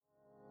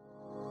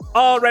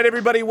All right,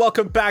 everybody,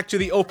 welcome back to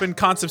the Open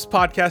Concepts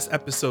Podcast,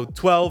 episode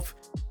 12.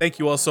 Thank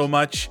you all so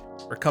much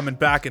for coming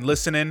back and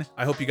listening.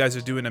 I hope you guys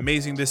are doing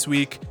amazing this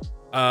week.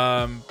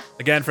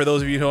 Again, for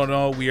those of you who don't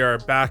know, we are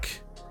back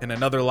in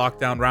another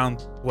lockdown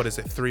round. What is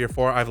it, 3 or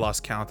 4? I've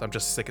lost count. I'm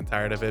just sick and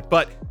tired of it.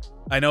 But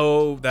I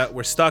know that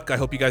we're stuck. I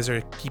hope you guys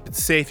are keeping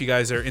safe. You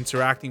guys are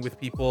interacting with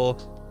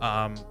people.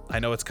 I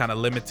know it's kind of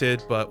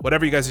limited, but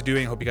whatever you guys are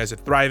doing, I hope you guys are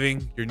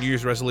thriving. Your New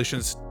Year's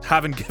resolutions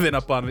haven't given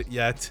up on it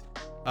yet.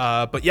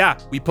 But yeah,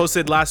 we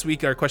posted last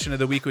week our question of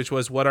the week, which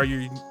was, what are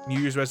your New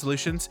Year's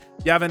resolutions?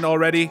 If you haven't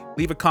already,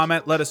 leave a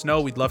comment, let us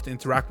know. We'd love to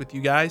interact with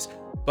you guys.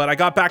 But I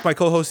got back my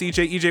co-host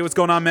EJ. EJ, what's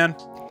going on, man?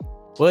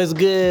 What's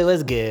good?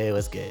 What's good?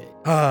 What's good?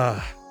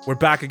 We're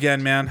back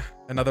again, man.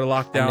 Another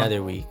lockdown.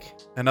 Another week.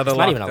 Another it's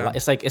lockdown. Not even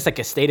it's like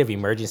a state of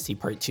emergency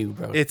part 2,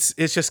 bro. It's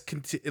just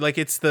like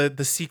it's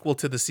the sequel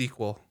to the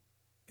sequel.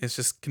 It's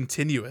just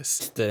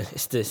continuous.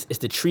 It's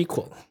the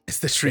trequel. It's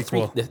the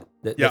trequel.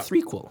 The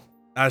threequel.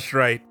 That's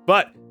right.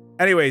 But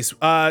anyways,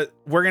 we're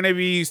going to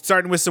be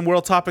starting with some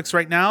world topics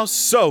right now.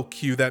 So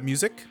cue that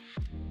music.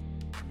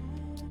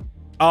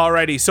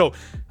 Alrighty. So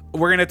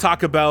we're going to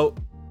talk about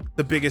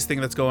the biggest thing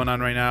that's going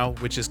on right now,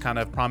 which is kind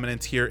of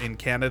prominent here in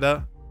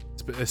Canada,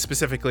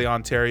 specifically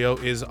Ontario,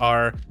 is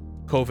our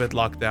COVID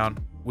lockdown,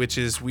 which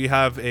is we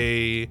have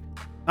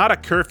not a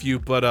curfew,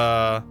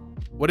 but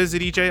what is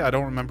it, EJ? I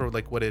don't remember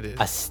what it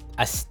is.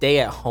 A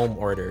stay-at-home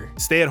order.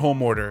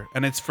 Stay-at-home order.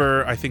 And it's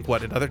for, I think,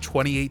 another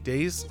 28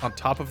 days on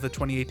top of the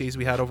 28 days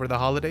we had over the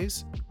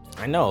holidays?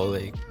 I know,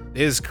 It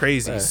is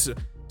crazy.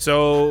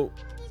 So,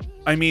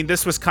 I mean,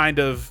 this was kind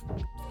of,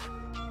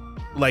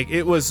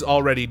 it was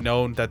already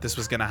known that this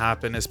was going to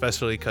happen,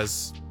 especially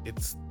because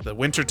it's the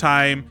winter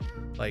time,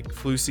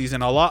 flu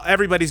season.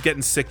 Everybody's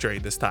getting sick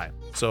during this time.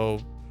 So,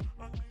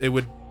 it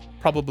would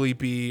probably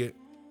be...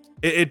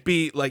 It'd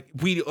be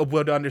we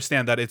would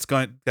understand that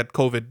that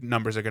COVID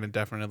numbers are going to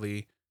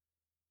definitely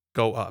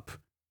go up.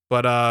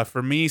 But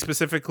for me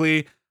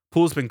specifically,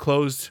 pool's been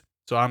closed.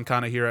 So I'm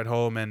kind of here at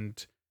home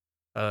and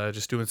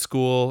just doing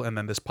school and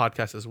then this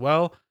podcast as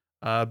well.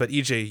 But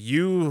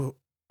EJ,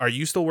 are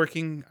you still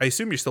working? I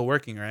assume you're still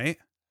working, right?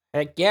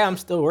 Heck yeah, I'm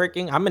still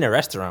working. I'm in a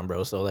restaurant,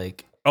 bro. So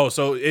oh,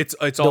 so it's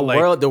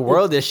all the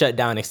world is shut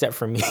down except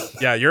for me.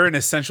 Yeah, you're an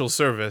essential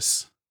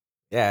service.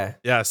 Yeah.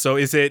 Yeah. So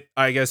is it,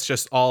 I guess,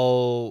 just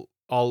all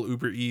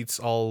Uber Eats,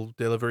 all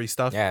delivery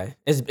stuff? Yeah,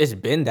 it's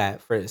been that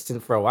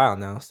for a while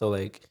now. So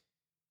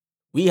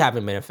we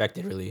haven't been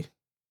affected really.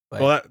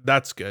 But well,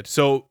 that's good.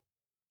 So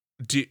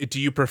do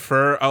you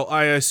prefer?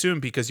 I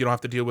assume because you don't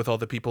have to deal with all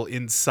the people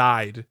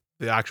inside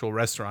the actual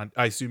restaurant.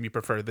 I assume you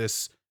prefer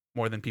this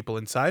more than people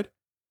inside.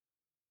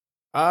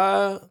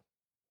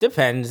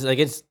 Depends.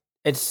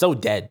 It's so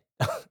dead.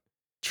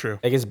 True.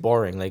 It's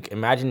boring.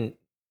 Imagine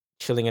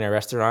chilling in a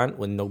restaurant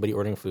with nobody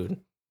ordering food.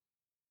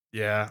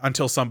 Yeah,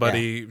 until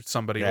somebody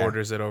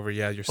orders it over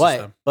your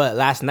system. But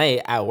last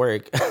night at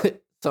work,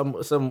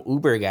 some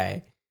Uber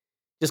guy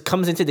just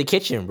comes into the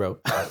kitchen, bro.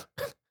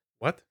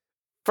 What?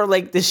 For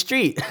the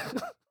street.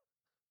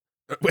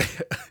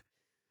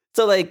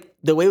 So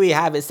the way we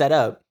have it set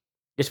up,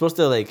 you're supposed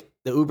to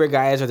the Uber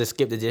guys or the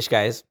skip the dish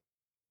guys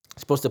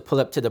supposed to pull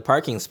up to the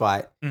parking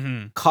spot,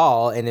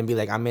 call, and then be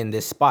I'm in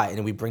this spot, and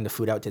then we bring the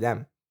food out to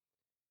them.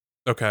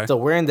 Okay. So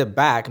we're in the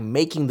back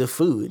making the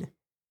food.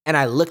 And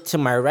I look to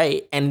my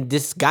right, and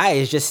this guy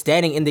is just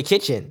standing in the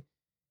kitchen.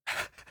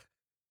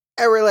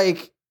 And we're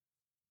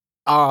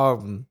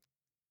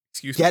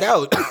excuse get me?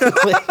 out.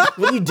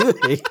 What are you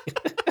doing?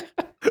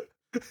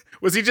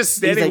 Was he just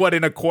standing,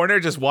 in a corner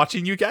just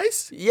watching you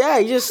guys? Yeah,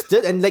 he just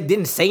stood and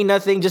didn't say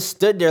nothing, just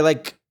stood there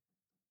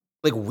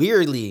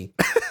weirdly.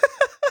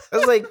 I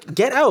was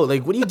get out.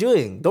 What are you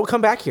doing? Don't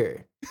come back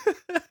here.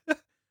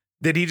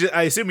 Did he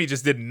I assume he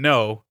just didn't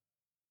know.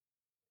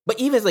 But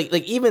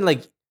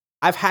even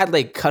I've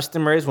had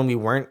customers when we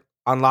weren't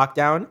on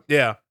lockdown.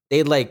 Yeah.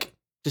 They'd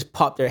just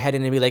pop their head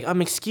in and be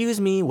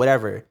excuse me,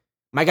 whatever.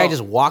 My guy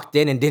just walked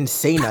in and didn't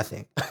say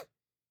nothing.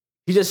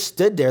 He just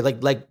stood there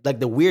like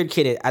the weird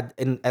kid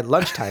at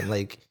lunchtime.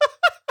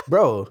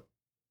 Bro,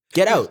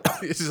 get out.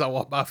 This is I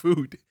want my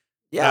food.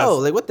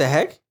 Yo, what the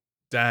heck?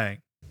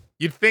 Dang.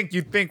 You'd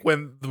think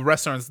when the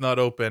restaurant's not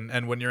open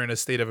and when you're in a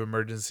state of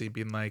emergency,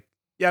 being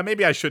yeah,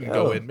 maybe I shouldn't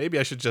go in. Maybe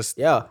I should just.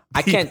 Yeah,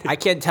 I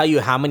can't tell you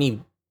how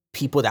many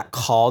people that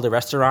call the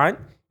restaurant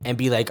and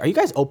be are you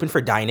guys open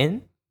for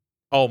dine-in?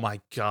 Oh my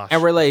gosh.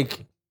 And we're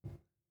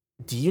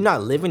do you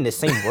not live in the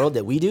same world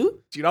that we do?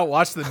 Do you not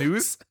watch the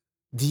news?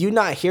 Do you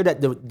not hear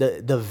that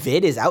the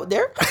vid is out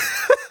there?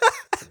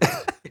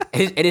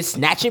 and it's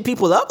snatching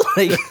people up?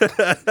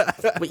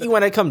 But you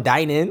want to come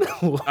dine in?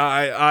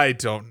 I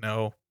don't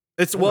know.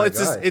 It's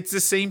it's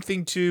the same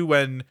thing too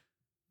when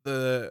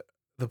the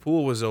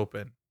pool was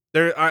open.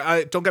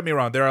 I don't get me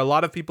wrong, there are a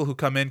lot of people who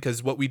come in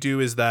because what we do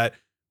is that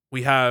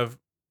we have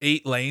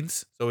 8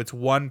 lanes, so it's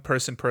one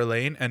person per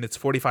lane, and it's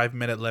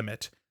 45-minute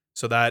limit,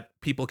 so that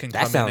people can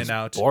come in and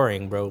out.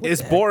 Boring, bro.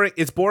 It's boring.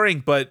 It's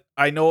boring, but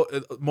I know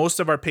most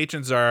of our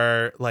patrons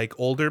are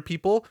older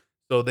people,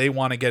 so they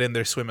want to get in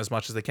their swim as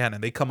much as they can,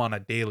 and they come on a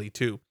daily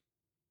too.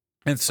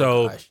 And Oh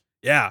so, gosh.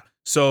 yeah.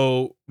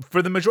 So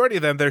for the majority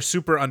of them, they're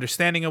super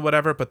understanding and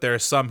whatever, but there are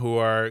some who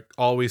are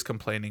always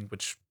complaining,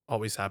 which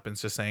always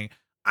happens, just saying,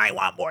 I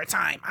want more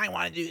time. I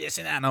want to do this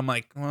and that. And I'm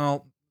like,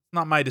 well, it's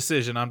not my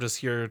decision. I'm just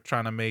here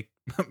trying to make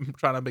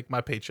trying to make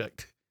my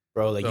paycheck.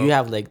 Bro, like So- you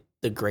have like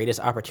the greatest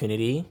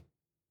opportunity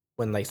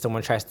when like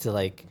someone tries to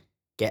like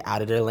get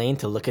out of their lane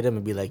to look at them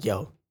and be like,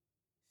 yo,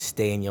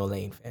 stay in your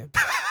lane, fam.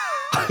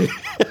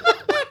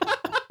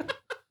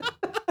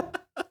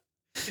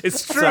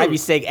 It's That's what I true. be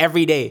saying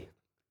every day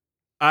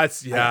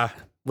Yeah.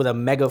 with a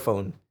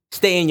megaphone.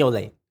 Stay in your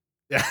lane.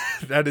 Yeah.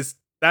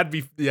 That'd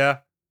be yeah.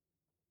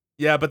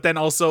 Yeah, but then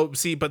also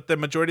see, but the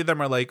majority of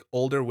them are like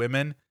older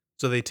women,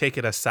 so they take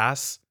it as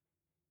sass.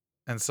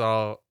 And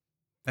so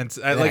And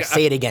like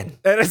say it again.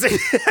 And I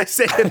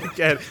say it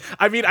again.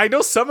 I mean, I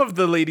know some of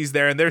the ladies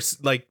there, and they're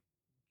like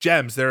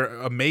gems. They're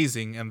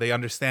amazing, and they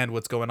understand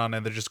what's going on,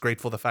 and they're just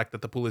grateful the fact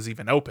that the pool is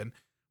even open.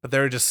 But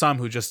there are just some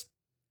who just,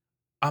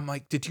 I'm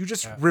like, did you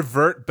just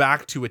revert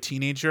back to a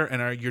teenager,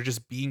 and you're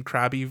just being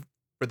crabby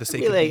for the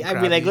sake of being crabby?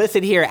 I'd be like,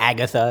 listen here,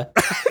 Agatha.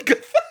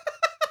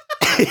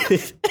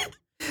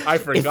 I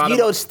forgot. If you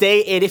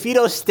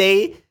don't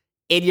stay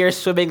in your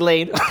swimming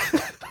lane,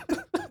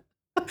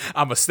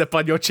 I'm gonna step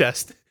on your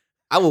chest.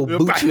 I will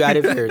boot you out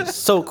of here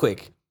so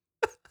quick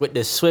with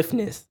the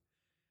swiftness.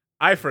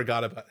 I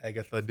forgot about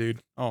Agatha,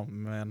 dude. Oh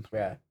man.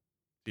 Yeah.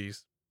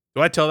 Jeez.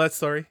 Do I tell that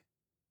story?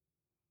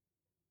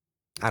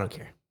 I don't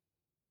care.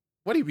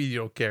 What do you mean you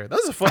don't care? That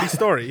was a funny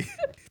story.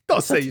 Don't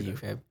It's up say to you. you,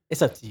 fam.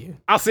 It's up to you.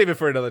 I'll save it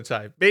for another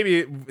time.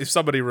 Maybe if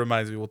somebody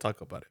reminds me, we'll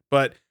talk about it.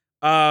 But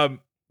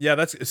yeah,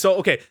 that's so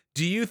okay.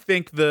 Do you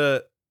think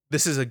this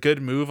is a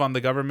good move on the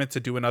government to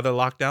do another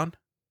lockdown?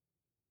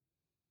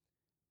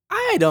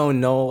 I don't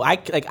know. I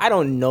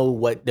don't know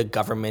what the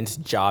government's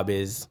job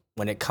is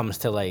when it comes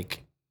to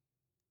like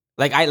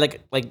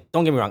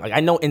don't get me wrong. Like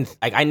I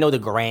know the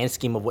grand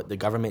scheme of what the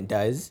government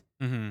does,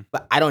 Mm-hmm.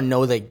 but I don't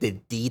know like the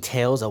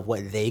details of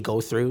what they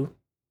go through.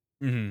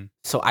 Mm-hmm.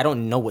 So I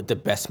don't know what the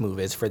best move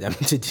is for them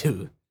to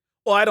do.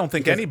 Well, I don't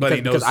think anybody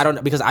knows.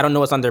 Because I don't know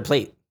what's on their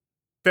plate.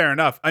 Fair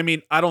enough. I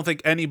mean, I don't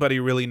think anybody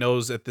really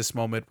knows at this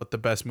moment what the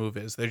best move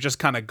is. They're just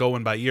kind of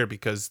going by ear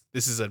because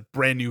this is a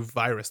brand new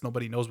virus.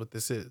 Nobody knows what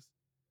this is.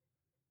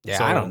 Yeah,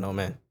 So- I don't know,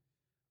 man.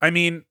 I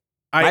mean,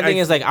 My thing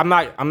is like I'm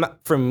not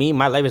for me,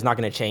 my life is not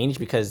gonna change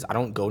because I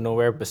don't go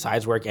nowhere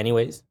besides work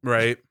anyways.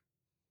 right.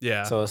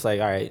 Yeah. So it's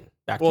like, all right,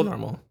 back Well, to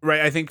normal.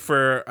 Right. I think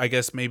for, I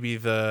guess, maybe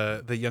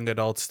the young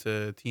adults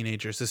to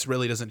teenagers, this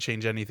really doesn't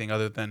change anything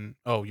other than,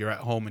 oh, you're at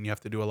home and you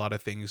have to do a lot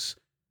of things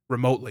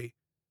remotely.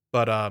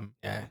 But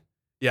Yeah.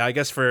 yeah, I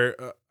guess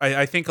for,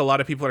 I think a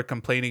lot of people are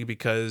complaining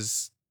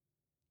because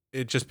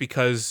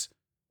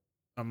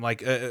I'm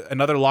like,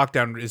 another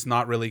lockdown is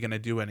not really going to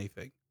do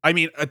anything. I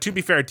mean, to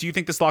be fair, do you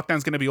think this lockdown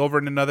is going to be over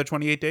in another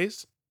 28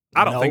 days?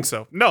 I don't think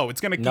so. No,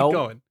 it's going to keep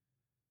going.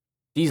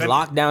 These Then-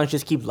 lockdowns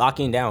just keep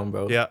locking down,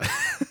 bro. Yeah.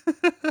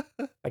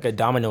 Like a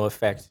domino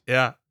effect.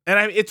 Yeah.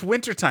 And it's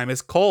wintertime.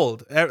 It's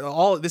cold.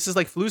 This is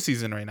like flu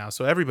season right now.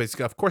 So everybody's,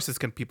 of course,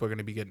 people are going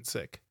to be getting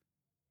sick.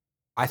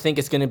 I think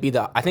it's gonna be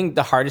I think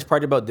the hardest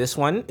part about this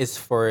one is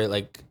for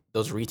like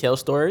those retail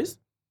stores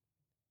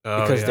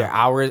because their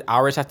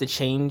hours have to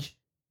change.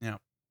 Yeah.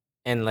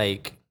 And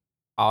like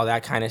all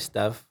that kind of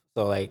stuff.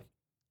 So like,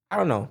 I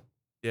don't know.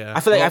 Yeah. I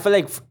feel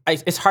like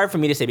it's hard for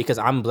me to say because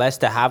I'm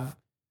blessed to have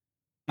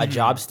a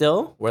job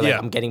still where like Yeah.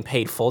 I'm getting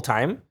paid full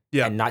time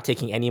Yeah. and not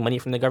taking any money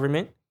from the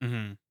government.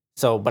 Mm-hmm.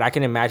 So, but I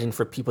can imagine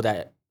for people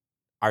that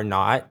are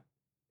not,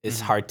 it's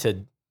Mhm. hard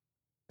to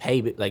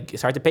pay. Like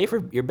it's hard to pay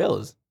for your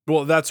bills.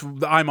 Well,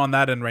 I'm on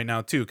that end right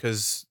now too,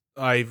 because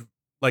I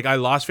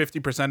lost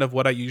 50% of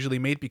what I usually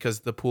made because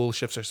the pool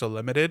shifts are so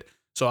limited.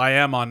 So I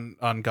am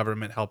on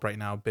government help right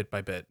now, bit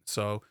by bit.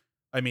 So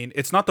I mean,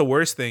 it's not the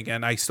worst thing,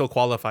 and I still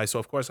qualify. So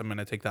of course I'm going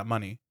to take that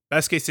money.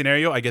 Best case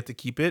scenario, I get to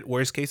keep it.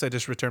 Worst case, I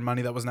just return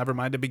money that was never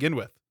mine to begin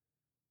with.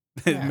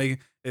 Yeah.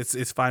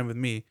 It's fine with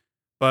me.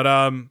 But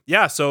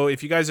yeah. So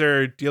if you guys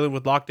are dealing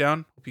with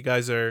lockdown, hope you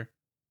guys are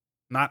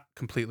not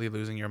completely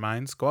losing your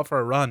minds. Go out for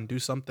a run, do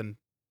something.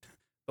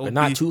 But Don't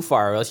not be- too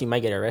far, or else you might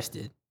get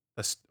arrested.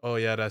 Oh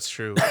yeah, that's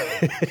true.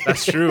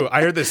 That's true.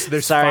 I heard this.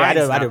 There's Sorry,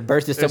 fines I now. done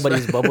bursted There's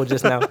somebody's fi- bubble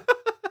just now.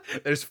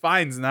 There's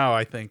fines now,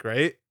 I think,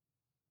 right?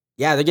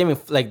 Yeah, they're giving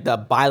like the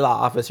bylaw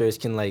officers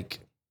can like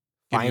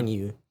Give fine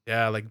you,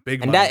 Yeah, like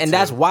big. and money,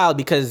 that's too. wild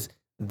because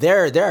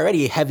they're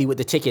already heavy with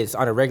the tickets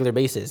on a regular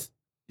basis.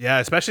 Yeah,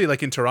 especially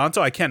like in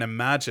Toronto. I can't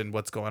imagine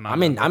what's going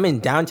on. I'm in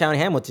downtown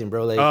Hamilton,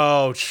 bro. Like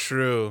Oh,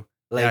 true.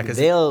 yeah, like 'cause-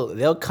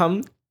 they'll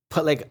come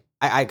put like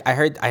I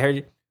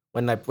heard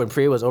when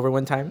Priya was over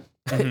one time,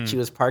 Mhm. she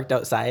was parked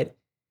outside,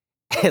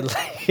 and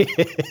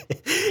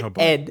Oh,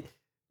 boy. and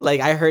like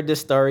I heard this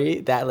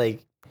story that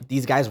like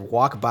these guys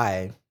walk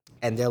by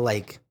and they're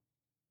like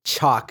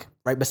chalk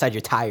right beside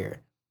your tire,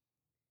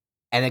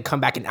 and then come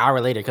back an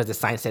hour later because the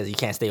sign says you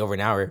can't stay over an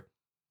hour.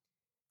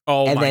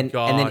 Oh and my then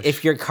gosh. and then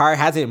if your car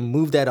hasn't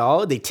moved at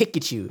all, they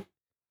ticket you.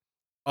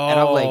 And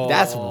I'm like,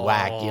 that's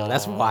whack, yo.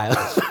 That's wild.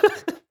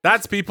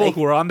 That's people Like-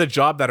 who are on the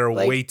job that are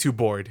like- way too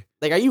bored.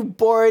 Like, are you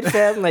bored,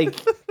 fam? Like,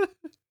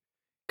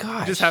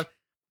 gosh. just have.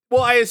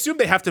 Well, I assume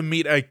they have to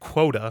meet a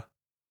quota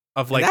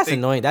of And like. that's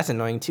annoying. That's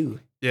annoying too.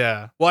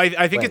 Yeah. Well,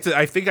 I think But-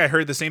 I think I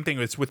heard the same thing.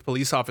 It's with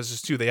police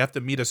officers too. They have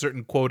to meet a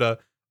certain quota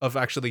of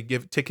actually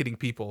ticketing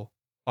people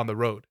on the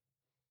road.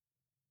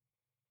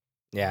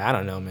 Yeah, I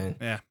don't know, man.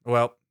 Yeah.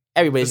 Well,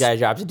 Everybody's Just- got a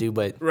job to do,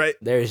 but right.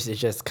 theirs is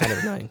just kind of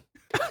annoying.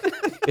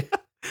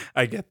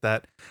 I get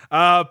that.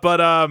 But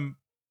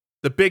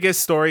the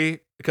biggest story,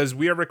 because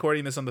we are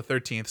recording this on the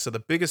 13th, so the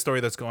biggest story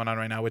that's going on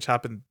right now, which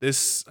happened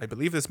I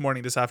believe this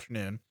morning, this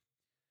afternoon,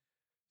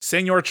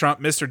 Senor Trump,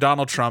 Mr.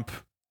 Donald Trump,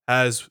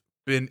 has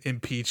been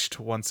impeached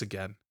once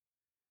again.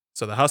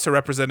 So the House of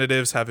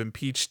Representatives have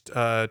impeached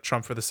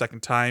Trump for the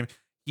second time.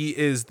 He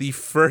is the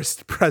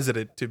first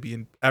president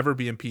to ever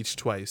be impeached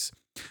twice.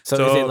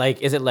 So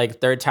is it like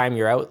third time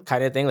you're out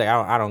kind of thing? Like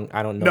I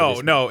don't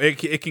know. No,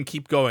 it can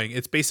keep going.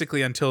 It's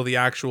basically until the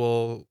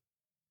actual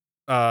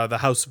the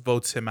House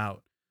votes him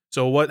out.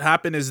 So what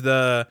happened is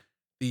the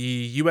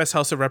U.S.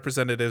 House of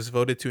Representatives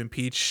voted to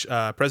impeach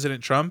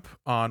President Trump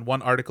on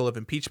one article of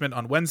impeachment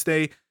on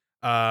Wednesday,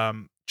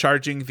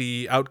 charging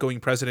the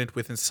outgoing president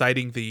with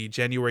inciting the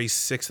January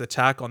 6th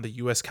attack on the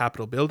U.S.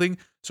 Capitol building.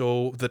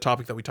 So the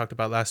topic that we talked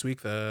about last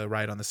week, the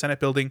riot on the Senate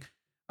building.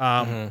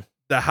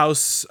 The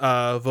House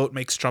vote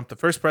makes Trump the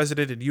first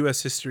president in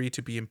U.S. history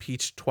to be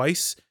impeached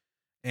twice,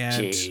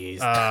 and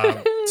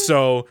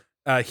so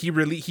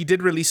he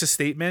did release a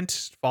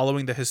statement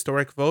following the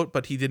historic vote,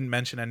 but he didn't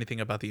mention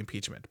anything about the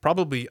impeachment.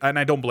 Probably, and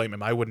I don't blame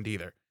him. I wouldn't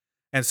either.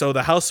 And so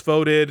the House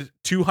voted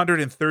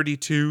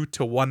 232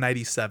 to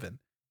 197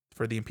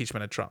 for the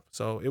impeachment of Trump.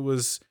 So it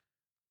was.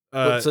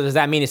 So does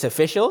that mean it's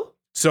official?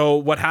 So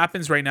what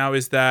happens right now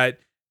is that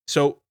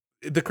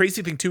the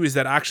crazy thing too is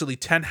that actually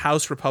 10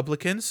 House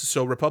Republicans,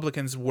 so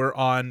Republicans were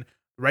on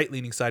the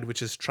right-leaning side,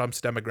 which is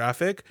Trump's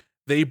demographic,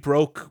 they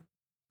broke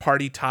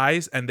party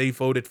ties and they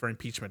voted for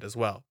impeachment as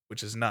well,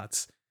 which is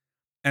nuts.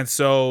 And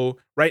so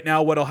right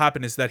now what'll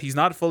happen is that he's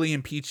not fully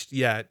impeached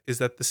yet, is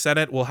that the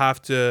Senate will have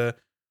to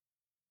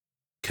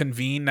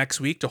convene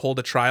next week to hold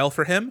a trial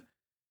for him.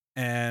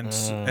 And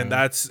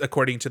that's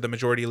according to the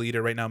majority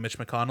leader right now, Mitch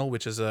McConnell,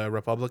 which is a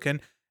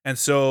Republican. And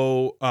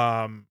so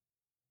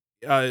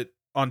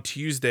on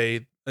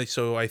Tuesday,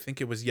 so I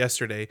think it was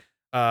yesterday,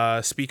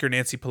 Speaker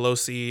Nancy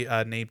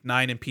Pelosi named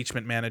 9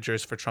 impeachment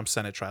managers for Trump's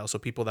Senate trial. So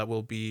people that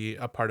will be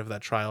a part of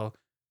that trial,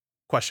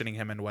 questioning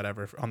him and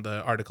whatever on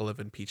the article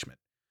of impeachment.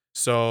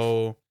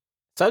 So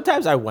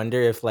sometimes I wonder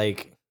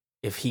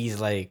if he's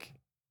like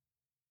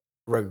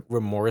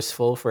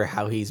remorseful for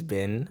how he's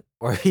been,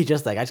 or he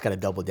just like, I just gotta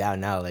double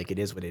down now. Like it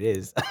is what it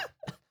is.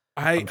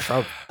 I'm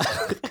Trump.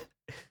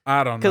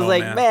 I don't know. Because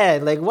like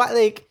man, like what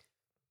like.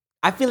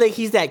 I feel like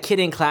he's that kid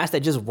in class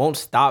that just won't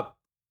stop,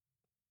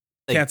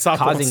 like, can't stop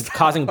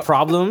causing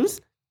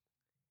problems.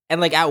 And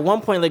like at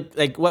one point,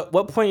 like what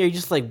point are you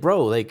just like,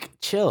 bro, like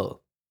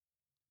chill?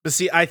 But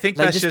see, I think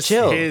like, that's just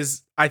chill.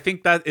 his. I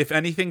think that if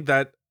anything,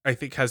 that I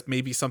think has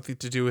maybe something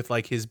to do with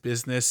like his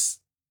business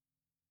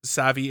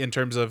savvy in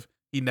terms of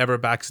he never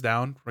backs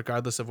down,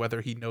 regardless of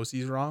whether he knows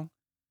he's wrong.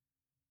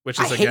 Which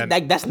is again,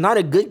 like that's not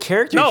a good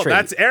character trait.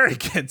 That's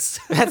arrogance.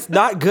 That's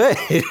not good.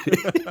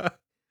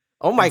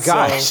 Oh my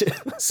gosh.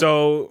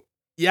 So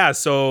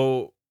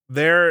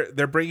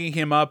they're bringing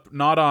him up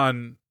not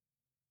on.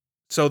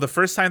 So the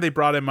first time they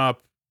brought him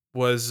up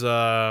was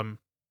I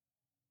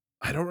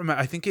don't remember.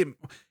 I think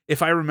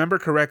if I remember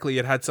correctly,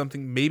 it had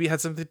something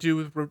to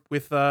do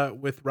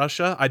with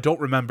Russia. I don't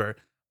remember,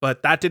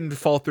 but that didn't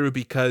fall through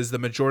because the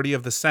majority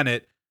of the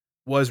Senate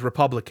was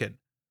Republican.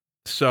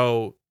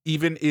 So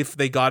even if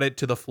they got it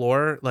to the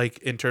floor, like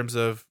in terms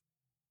of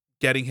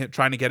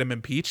trying to get him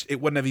impeached,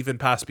 it wouldn't have even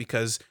passed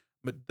because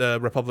the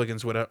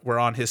Republicans were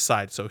on his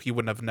side, so he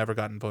wouldn't have never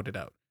gotten voted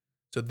out.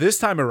 So this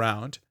time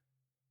around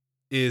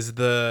is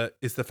the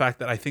fact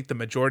that I think the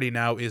majority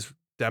now is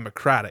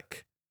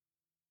Democratic.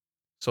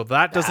 So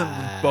that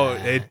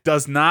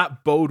does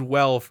not bode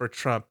well for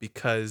Trump,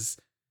 because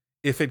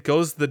if it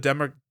goes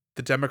the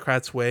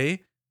Democrats'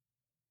 way,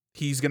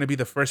 he's going to be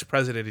the first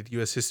president in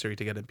U.S. history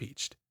to get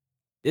impeached.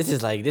 This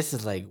is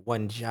like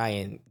one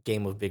giant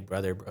game of Big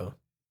Brother, bro.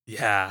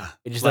 Yeah,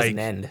 it just doesn't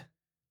end.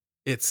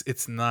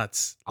 It's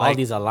nuts. All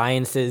these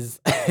alliances.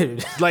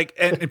 Like,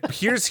 and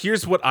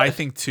here's what I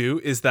think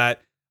too, is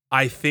that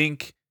I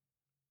think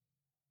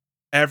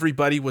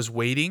everybody was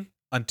waiting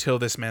until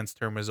this man's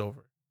term was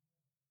over.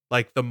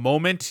 Like the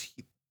moment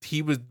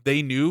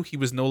they knew he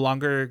was no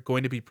longer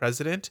going to be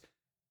president,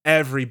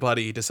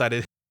 everybody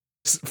decided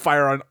to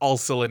fire on all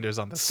cylinders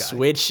on this guy.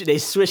 They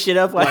switched it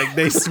up. Like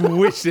they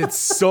switched it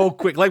so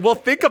quick. Like, well,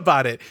 think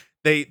about it.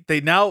 They're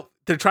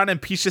trying to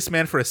impeach this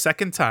man for a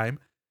second time.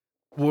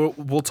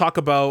 We'll talk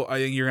about. I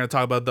think you're going to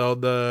talk about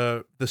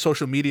the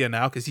social media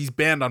now, because he's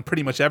banned on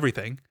pretty much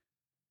everything.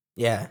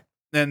 Yeah,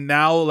 and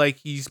now like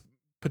he's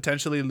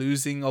potentially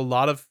losing a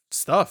lot of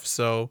stuff.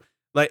 So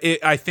like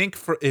I think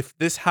if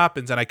this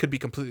happens, and I could be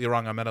completely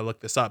wrong, I'm going to look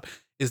this up,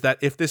 is that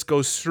if this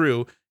goes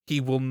through, he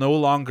will no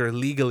longer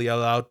legally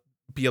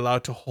be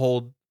allowed to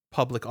hold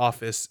public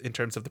office in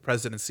terms of the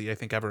presidency, I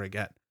think, ever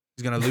again.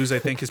 He's going to lose, I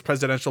think, his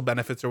presidential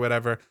benefits or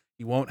whatever.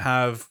 He won't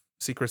have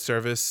Secret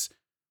Service.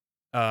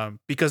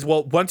 Because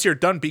once you're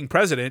done being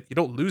president, you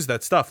don't lose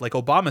that stuff. Like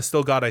Obama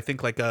still got, I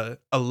think, like a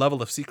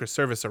level of Secret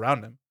Service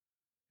around him,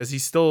 because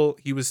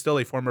he was still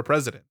a former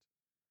president.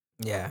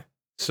 Yeah.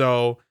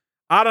 So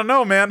I don't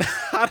know, man.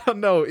 I don't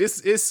know.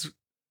 It's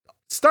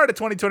start of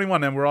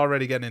 2021 and we're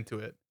already getting into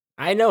it.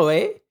 I know,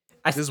 eh?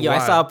 I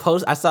saw a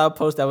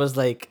post that was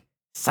like,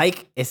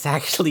 psych, it's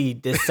actually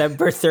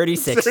December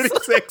 36th.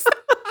 36.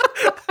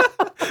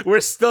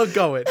 We're still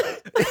going.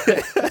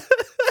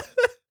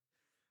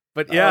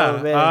 But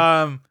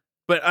yeah,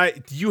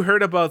 but you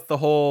heard about the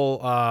whole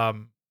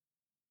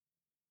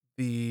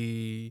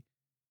the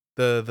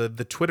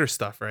Twitter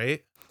stuff,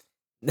 right?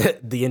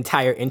 The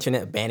entire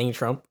internet banning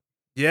Trump.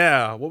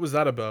 Yeah, what was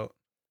that about?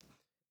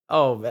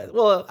 Oh, man.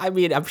 Well, I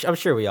mean, I'm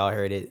sure we all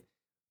heard it.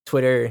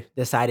 Twitter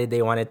decided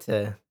they wanted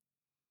to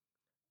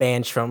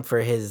ban Trump for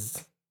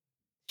his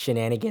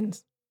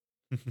shenanigans.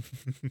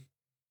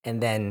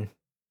 And then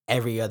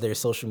every other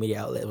social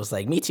media outlet was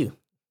like, me too.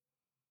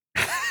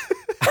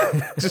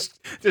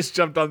 just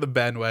jumped on the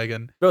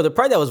bandwagon. Bro, the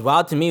part that was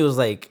wild to me was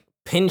like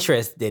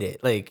Pinterest did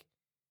it. Like,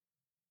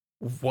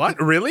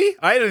 what? Really?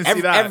 I didn't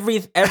see that.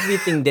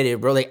 Everything did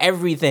it, bro. Like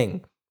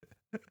everything.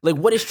 Like,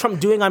 what is Trump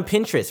doing on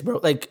Pinterest, bro?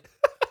 Like,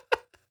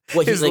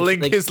 what his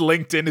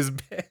LinkedIn is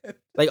banned.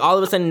 Like all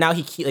of a sudden now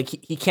he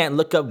can't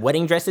look up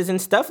wedding dresses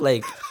and stuff.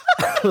 Like,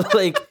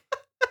 like,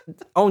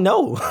 oh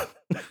no.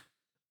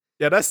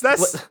 Yeah, that's.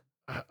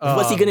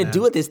 What's he gonna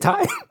do at this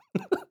time?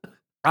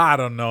 I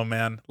don't know,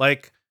 man.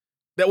 Like,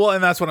 well,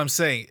 and that's what I'm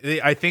saying.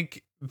 I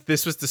think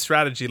this was the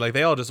strategy. Like,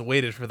 they all just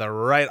waited for the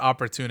right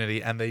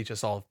opportunity, and they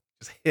just all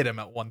hit him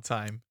at one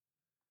time.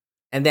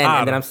 And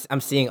then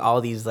I'm seeing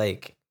all these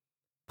like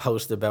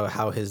posts about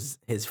how his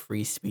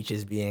free speech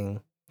is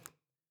being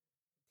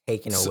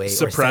taken away,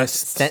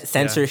 suppressed, or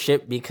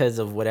censorship because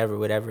of whatever.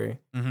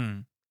 Mm-hmm.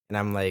 And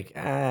I'm like,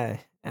 I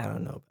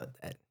don't know about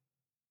that.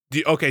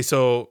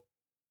 So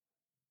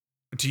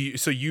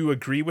you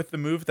agree with the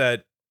move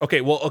that?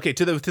 Okay,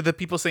 to the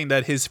people saying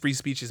that his free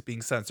speech is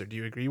being censored, do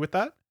you agree with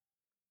that?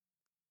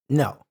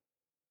 No.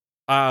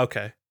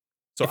 Okay.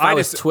 So if I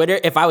was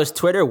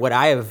Twitter, would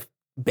I have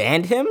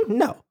banned him?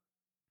 No.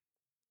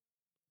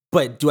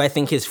 But do I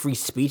think his free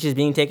speech is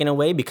being taken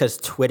away because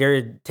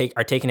Twitter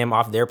are taking him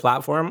off their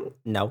platform?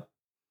 No.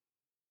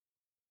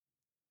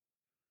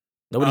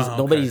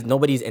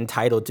 Nobody's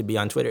entitled to be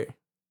on Twitter.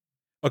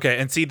 Okay,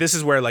 and see, this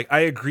is where like I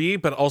agree,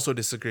 but also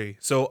disagree.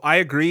 So I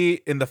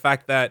agree in the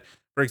fact that,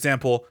 for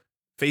example,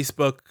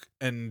 Facebook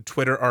and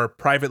Twitter are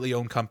privately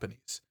owned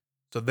companies.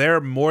 So they're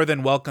more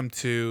than welcome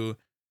to,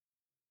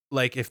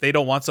 like, if they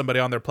don't want somebody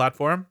on their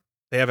platform,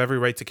 they have every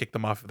right to kick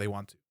them off if they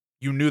want to.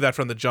 You knew that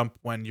from the jump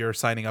when you're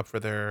signing up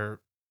for their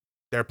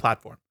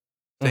platform.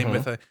 Same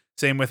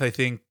with I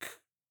think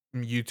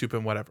YouTube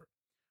and whatever.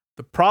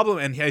 The problem,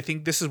 and I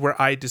think this is where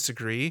I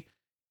disagree,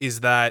 is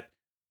that,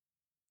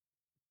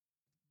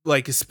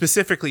 like,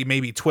 specifically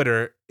maybe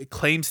Twitter, it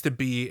claims to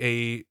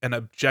be an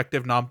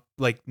objective,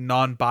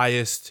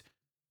 non-biased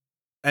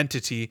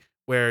entity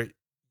where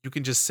you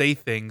can just say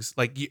things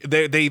like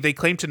they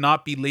claim to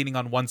not be leaning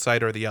on one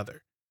side or the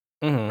other.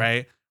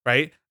 Mm-hmm.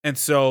 Right. And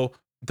so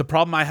the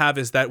problem I have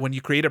is that when you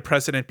create a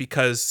precedent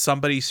because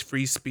somebody's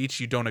free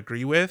speech you don't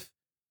agree with,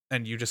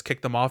 and you just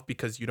kick them off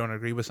because you don't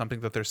agree with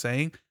something that they're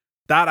saying,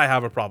 that I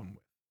have a problem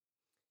with.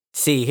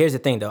 See, here's the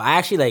thing though. I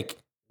actually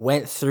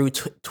went through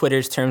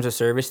Twitter's terms of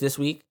service this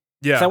week.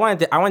 Yeah. So I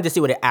wanted to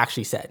see what it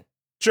actually said.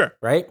 Sure.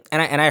 Right.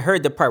 And I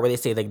heard the part where they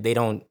say like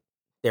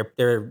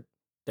they're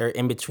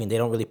in between. They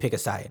don't really pick a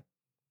side.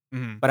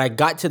 Mm-hmm. But I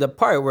got to the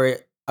part where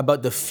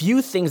about the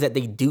few things that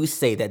they do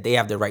say that they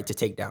have the right to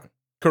take down.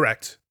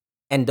 Correct.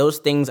 And those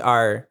things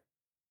are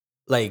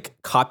like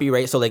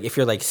copyright. So like if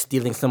you're like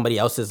stealing somebody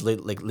else's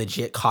like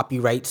legit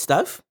copyright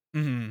stuff,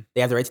 mm-hmm.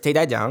 they have the right to take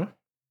that down.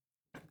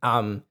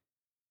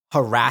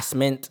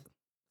 Harassment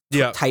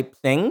type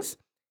things.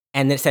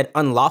 And then it said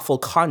unlawful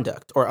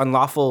conduct or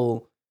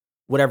unlawful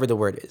whatever the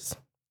word is.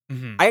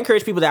 Mm-hmm. I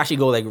encourage people to actually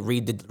go like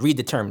read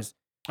the terms.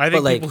 I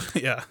think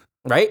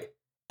right?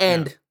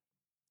 And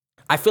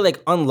I feel like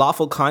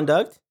unlawful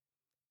conduct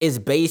is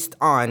based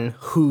on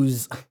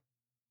who's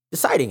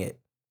deciding it.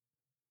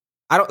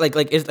 I don't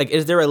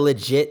is there a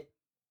legit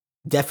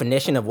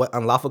definition of what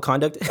unlawful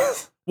conduct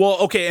is? Well,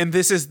 okay, and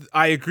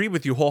I agree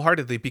with you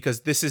wholeheartedly,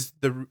 because this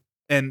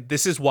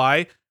is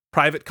why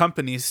private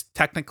companies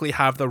technically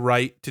have the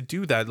right to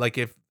do that. Like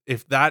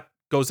if that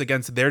goes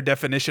against their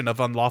definition of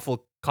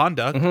unlawful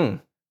conduct, mm-hmm.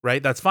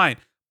 right? That's fine.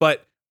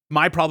 But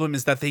my problem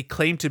is that they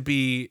claim to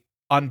be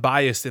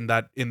unbiased in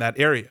that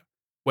area,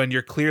 when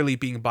you're clearly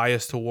being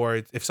biased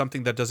towards if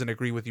something that doesn't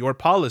agree with your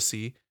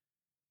policy,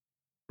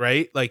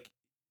 right? Like,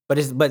 but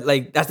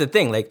that's the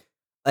thing.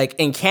 Like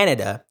in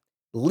Canada,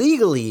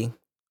 legally,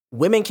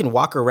 women can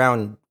walk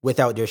around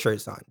without their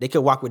shirts on. They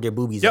can walk with their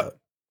boobies out,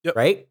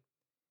 right?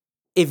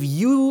 If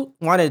you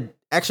want to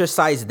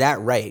exercise that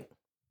right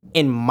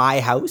in my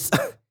house,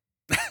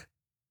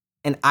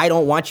 and I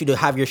don't want you to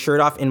have your shirt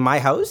off in my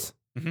house,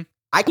 mm-hmm.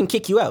 I can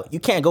kick you out. You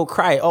can't go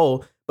cry,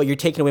 oh, but you're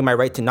taking away my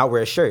right to not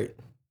wear a shirt.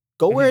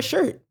 Go wear a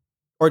shirt.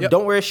 or Yep.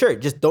 don't wear a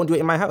shirt. Just don't do it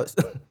in my house.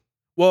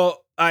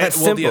 Well, That's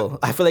simple.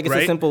 I feel like it's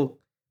right? a simple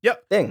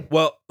Yep. thing.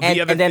 Well, And,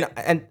 the other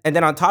and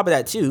then on top of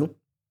that too,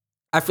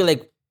 I feel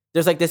like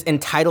there's like this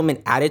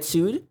entitlement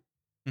attitude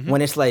Mhm.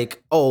 when it's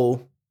like,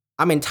 oh,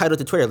 I'm entitled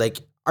to Twitter. Like,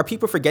 are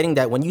people forgetting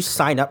that when you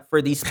sign up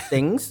for these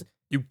things,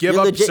 you give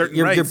you're up legit, certain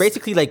you're rights.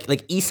 basically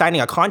like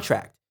e-signing a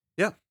contract.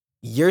 Yeah.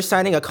 You're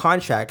signing a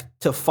contract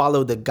to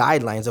follow the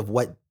guidelines of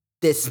what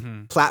this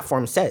Mhm.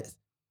 platform says.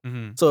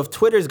 Mhm. So if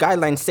Twitter's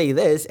guidelines say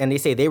this and they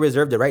say they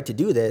reserve the right to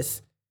do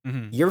this,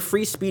 Mhm. your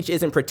free speech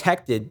isn't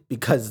protected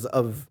because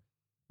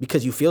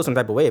you feel some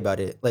type of way about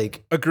it.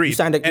 Like Agreed. you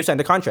signed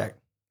a contract.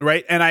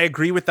 Right, and I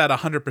agree with that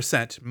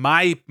 100%.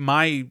 My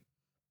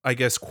I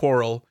guess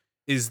quarrel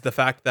is the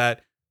fact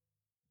that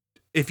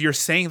if you're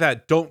saying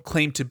that, don't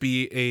claim to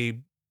be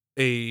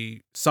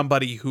a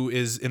somebody who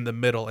is in the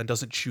middle and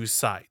doesn't choose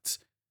sides.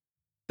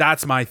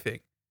 That's my thing.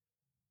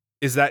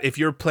 Is that if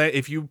you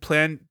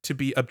plan to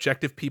be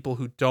objective people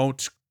who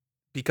don't,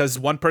 because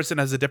one person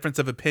has a difference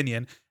of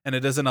opinion and it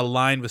doesn't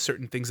align with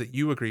certain things that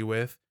you agree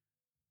with,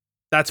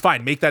 that's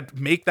fine. Make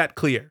that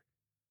clear.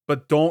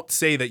 But don't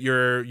say that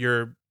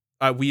you're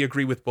we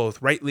agree with both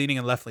right-leaning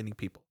and left-leaning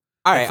people.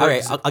 All Like,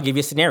 right. for I'll give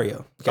you a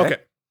scenario. Okay.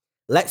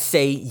 Let's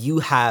say you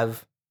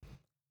have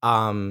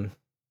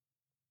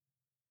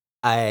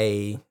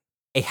a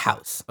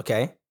house,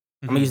 okay? I'm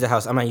Mhm. gonna use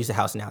the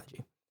house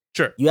analogy.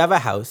 Sure. You have a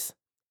house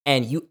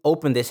and you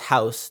open this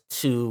house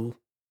to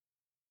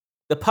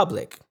the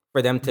public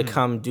for them to Mhm.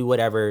 come do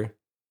whatever.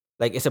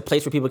 Like it's a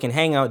place where people can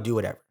hang out, do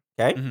whatever.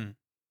 Okay? Mhm.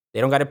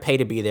 They don't gotta pay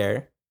to be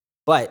there.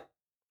 But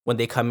when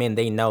they come in,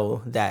 they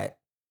know that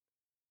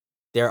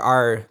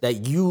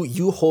that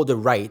you hold the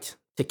right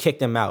to kick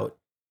them out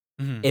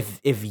Mhm.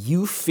 if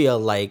you feel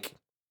like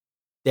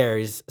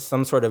there's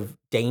some sort of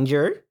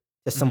danger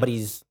to Mhm.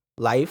 somebody's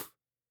life,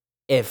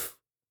 if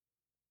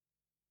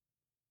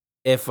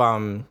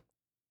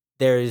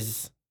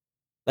there's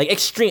like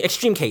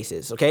extreme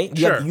cases, okay?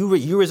 Sure.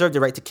 You reserve the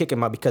right to kick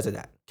them out because of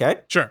that,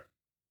 okay? Sure.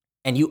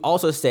 And you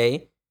also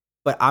say,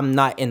 but I'm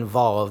not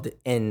involved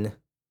in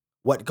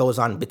what goes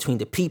on between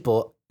the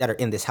people that are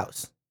in this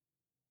house,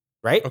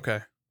 right?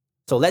 Okay.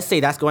 So let's say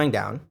that's going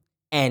down,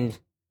 and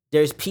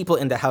there's people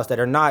in the house that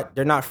they're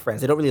not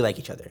friends. They don't really like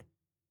each other,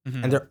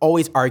 Mhm. and they're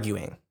always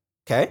arguing.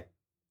 Okay,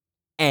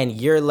 and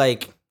you're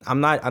like, I'm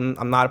not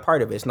a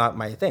part of it. It's not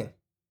my thing.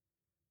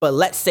 But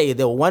let's say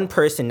the one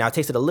person now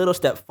takes it a little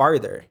step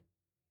farther,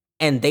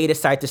 and they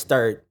decide to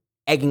start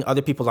egging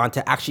other people on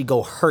to actually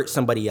go hurt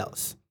somebody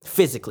else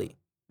physically.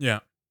 Yeah.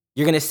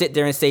 You're gonna sit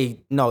there and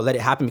say, no, let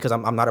it happen because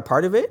I'm not a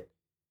part of it.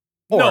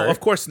 No, of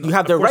course not. You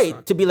have Of the course right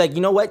not. to be like,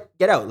 you know what?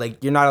 Get out.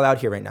 Like you're not allowed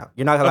here right now.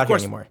 You're not allowed here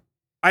course. anymore.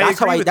 I That's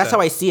agree with that's that.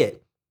 how I see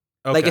it.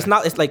 Like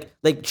Okay. it's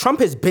like Trump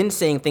has been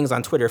saying things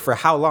on Twitter for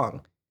how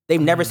long? They've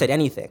never Mhm. said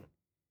anything.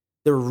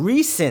 The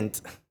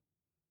recent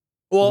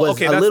Well, was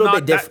okay, a that's little not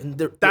bit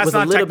different. It that's was a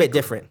not little bit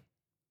technical- different.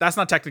 that's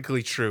not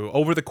technically true.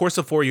 Over the course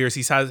of 4 years,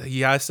 he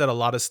has said a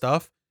lot of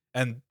stuff,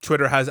 and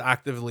Twitter has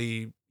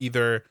actively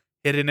either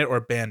hidden it or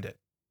banned it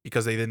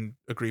because they didn't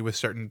agree with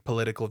certain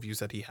political views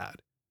that he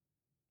had.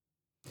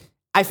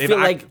 I They've feel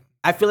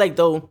like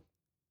though,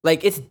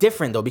 like it's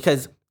different though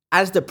because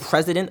as the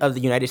president of the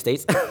United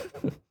States,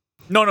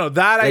 No,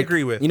 that I like,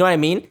 agree with. You know what I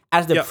mean?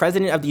 As the Yep.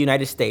 president of the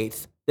United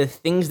States, the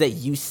things that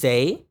you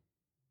say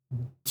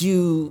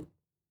do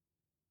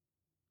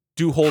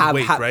do hold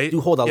weight, right?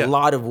 do hold a Yeah.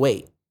 lot of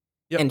weight.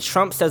 Yep. And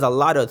Trump says a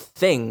lot of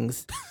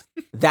things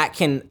that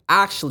can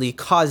actually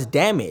cause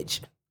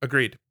damage,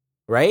 Agreed.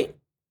 right?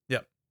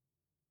 Yep.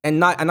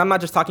 And I'm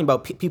not just talking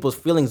about people's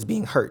feelings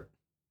being hurt.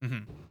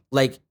 Mhm.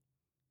 Like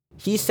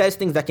he says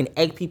things that can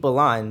egg people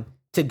on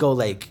to go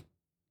like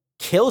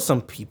kill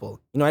some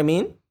people. You know what I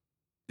mean?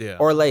 Yeah.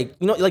 Or like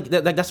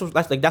that's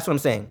what I'm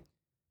saying.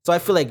 So I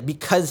feel like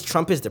because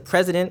Trump is the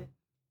president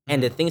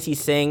and the things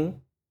he's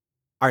saying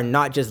are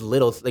not just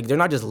little they're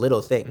not just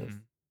little things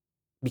Mhm.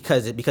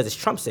 because it's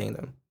Trump saying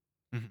them.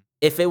 Mhm.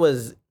 If it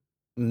was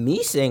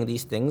me saying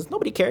these things,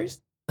 nobody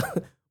cares.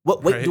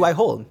 What weight Right. do I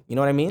hold? You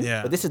know what I mean?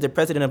 Yeah. But this is the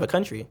president of a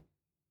country.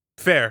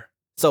 Fair.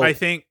 So I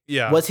think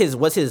yeah. was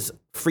his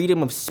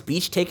freedom of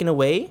speech taken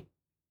away?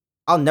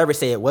 I'll never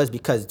say it was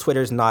because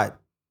Twitter's not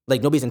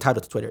like nobody's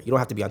entitled to Twitter. You don't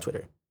have to be on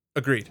Twitter.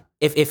 Agreed.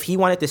 If he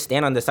wanted to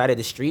stand on the side of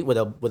the street with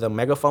a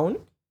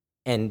megaphone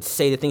and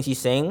say the things he's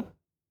saying,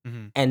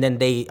 Mhm. and then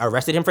they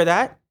arrested him for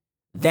that,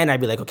 then I'd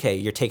be like, okay,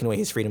 you're taking away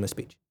his freedom of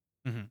speech.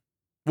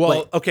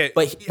 Well, okay.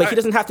 But he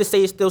doesn't have to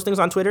say those things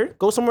on Twitter.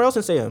 Go somewhere else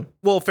and say them.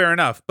 Well, fair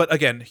enough. But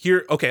again,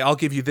 I'll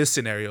give you this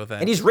scenario then.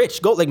 And he's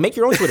rich. Go make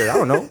your own Twitter. I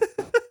don't know.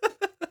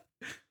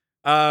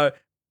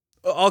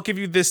 I'll give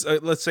you this.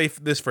 Let's say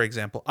this for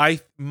example.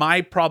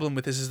 My problem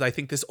with this is I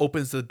think this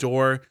opens the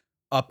door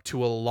up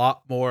to a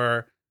lot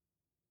more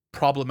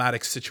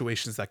problematic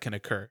situations that can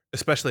occur,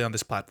 especially on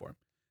this platform.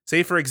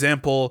 Say for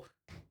example,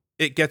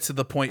 it gets to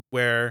the point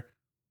where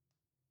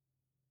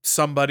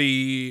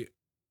somebody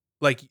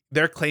like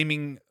they're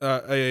claiming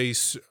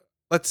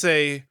let's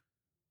say,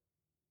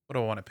 what do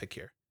I want to pick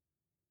here?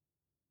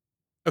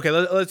 Okay,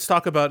 let's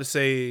talk about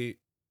say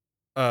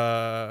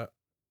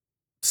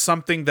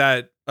something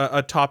that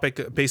a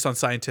topic based on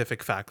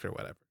scientific fact or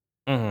whatever,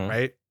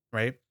 Mhm.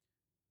 right?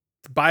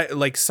 By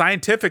like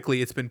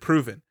scientifically, it's been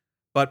proven,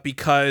 but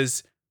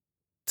because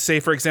say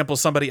for example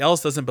somebody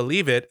else doesn't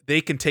believe it,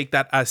 they can take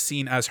that as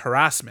seen as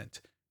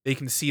harassment. They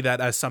can see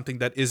that as something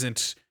that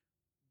isn't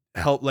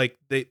help. Like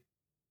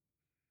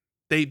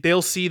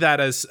they'll see that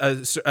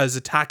as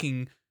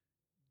attacking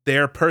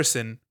their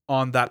person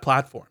on that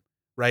platform,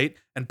 right?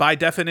 And by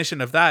definition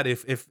of that,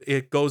 if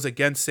it goes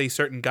against say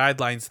certain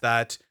guidelines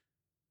that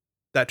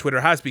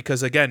Twitter has,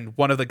 because again,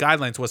 one of the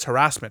guidelines was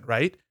harassment,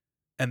 right?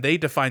 And they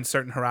define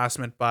certain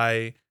harassment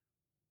by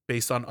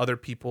based on other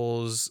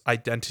people's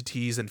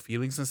identities and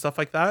feelings and stuff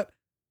like that.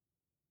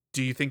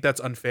 Do you think that's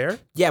unfair?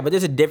 Yeah, but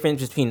there's a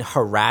difference between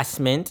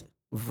harassment,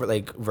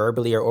 like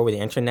verbally or over the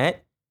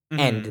internet,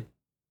 Mhm.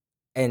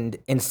 and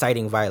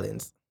inciting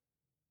violence.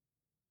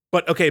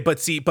 But okay,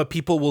 but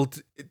people will,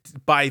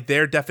 by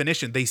their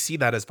definition, they see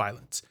that as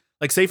violence.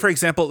 Like, say for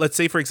example, let's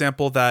say for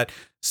example that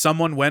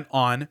someone went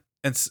on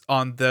and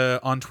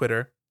on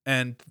Twitter,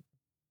 and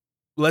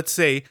let's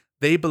say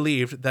they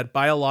believed that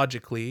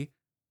biologically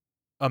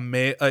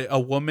a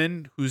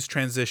woman who's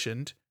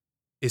transitioned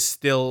is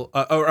still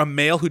or a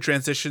male who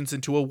transitions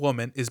into a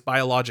woman is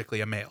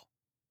biologically a male.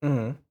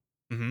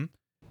 Mm-hmm. Mm-hmm.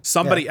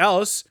 Somebody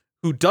else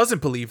who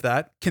doesn't believe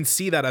that can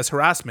see that as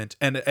harassment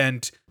and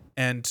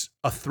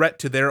a threat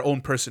to their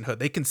own personhood.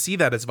 They can see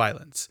that as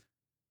violence.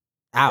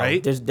 Ow.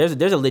 Right?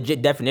 There's a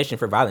legit definition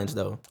for violence,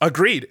 though.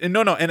 Agreed. And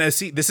no, and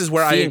see, this is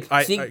where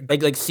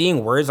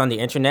seeing words on the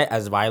internet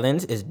as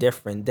violence is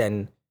different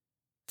than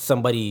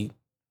somebody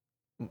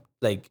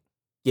like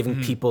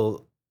giving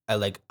people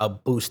a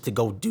boost to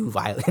go do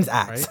violence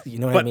acts. Right? You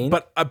know what I mean?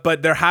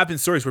 But there have been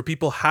stories where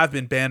people have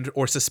been banned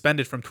or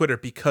suspended from Twitter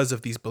because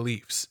of these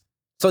beliefs.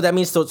 So that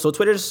means so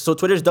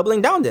Twitter's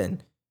doubling down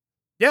then.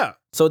 Yeah.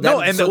 So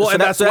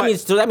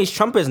that means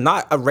Trump is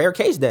not a rare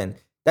case then.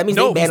 That means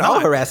they ban all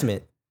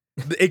harassment.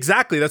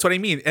 Exactly. That's what I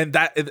mean. And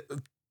they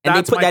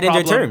put that in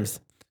their terms.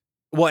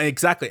 Well,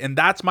 exactly. And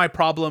that's my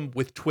problem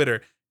with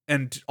Twitter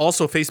and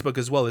also Facebook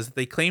as well, is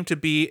they claim to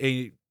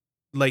be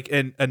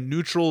a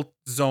neutral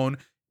zone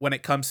when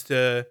it comes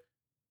to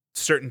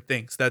certain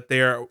things, that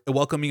they are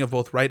welcoming of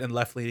both right and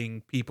left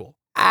leaning people.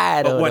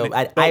 I don't know.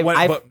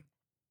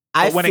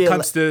 But when it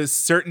comes to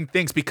certain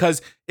things,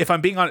 because if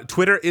I'm being honest,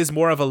 Twitter is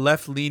more of a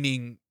left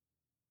leaning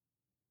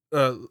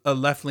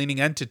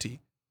entity.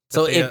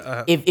 So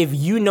if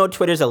you know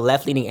Twitter's a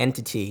left leaning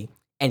entity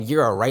and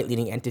you're a right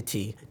leaning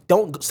entity,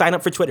 don't sign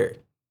up for Twitter.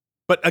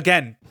 But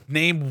again,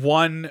 name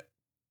one.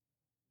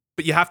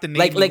 But you have to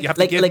name.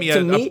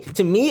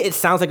 To me, it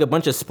sounds like a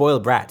bunch of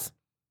spoiled brats.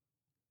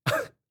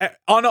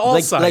 On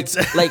all sides.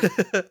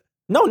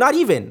 No, not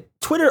even.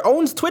 Twitter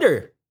owns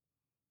Twitter.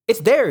 It's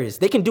theirs.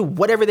 They can do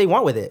whatever they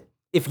want with it.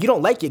 If you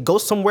don't like it, go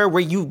somewhere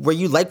where you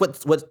like what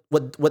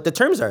the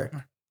terms are.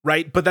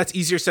 Right, but that's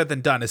easier said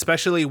than done,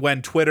 especially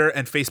when Twitter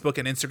and Facebook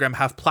and Instagram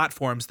have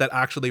platforms that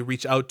actually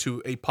reach out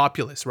to a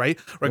populace, right?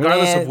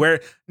 Regardless of where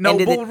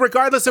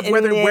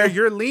where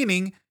you're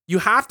leaning, you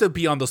have to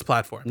be on those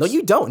platforms. No,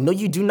 you don't. No,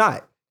 you do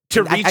not.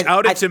 To reach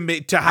out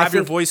and to have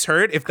your voice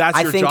heard, if that's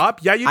your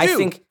job, yeah, you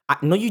do.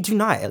 No, you do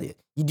not, Elliot.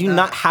 You do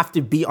not have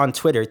to be on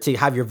Twitter to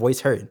have your voice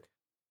heard.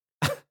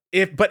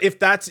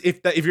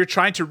 If you're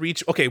trying to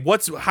reach, okay,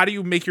 how do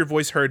you make your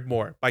voice heard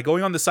more? By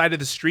going on the side of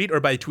the street or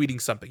by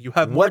tweeting something? You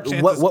have more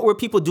chances. What were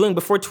people doing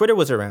before Twitter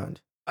was around?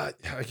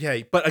 Yeah,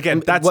 but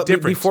again, that's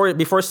different.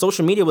 Before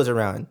social media was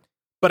around.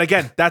 But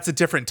again, that's a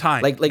different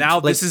time.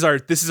 This is our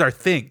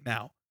thing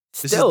now.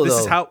 This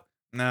is how.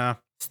 Nah.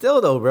 Still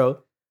though,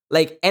 bro.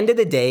 Like, end of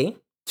the day,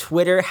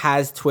 Twitter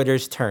has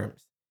Twitter's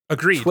terms.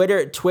 Agreed.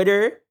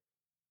 Twitter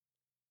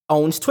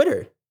owns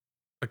Twitter.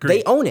 Agreed.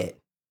 They own it.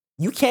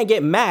 You can't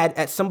get mad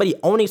at somebody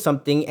owning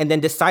something and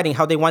then deciding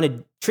how they want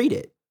to treat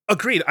it.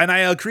 Agreed. And I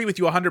agree with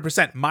you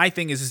 100%. My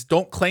thing is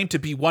don't claim to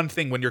be one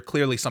thing when you're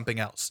clearly something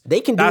else. They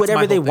can do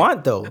whatever they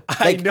want, though.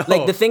 I know.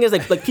 Like, the thing is,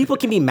 like people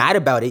can be mad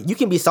about it. You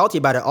can be salty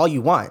about it all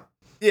you want.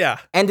 Yeah.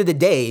 End of the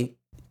day,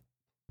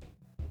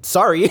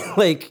 sorry.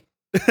 Like,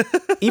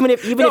 even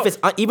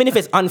if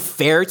it's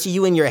unfair to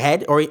you in your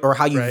head or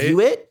how you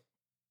view it,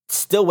 it's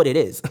still what it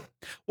is.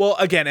 Well,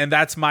 again, and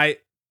that's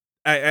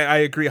I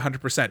agree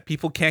 100%.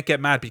 People can't get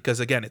mad because,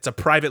 again, it's a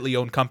privately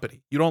owned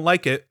company. You don't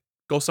like it,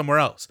 go somewhere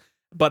else.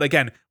 But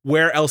again,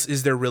 where else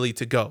is there really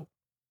to go?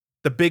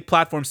 The big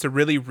platforms to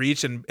really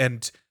reach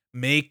and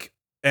make,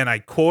 and I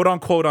quote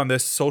unquote on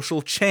this,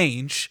 social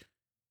change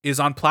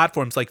is on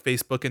platforms like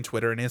Facebook and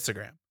Twitter and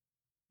Instagram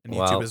and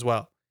YouTube as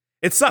well.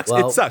 It sucks.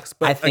 It sucks.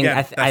 But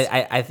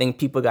I think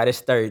people got to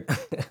start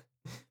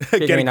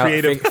getting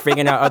creative,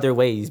 figuring out other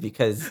ways,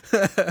 because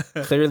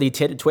clearly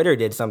Twitter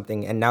did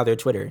something and now they're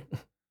Twitter.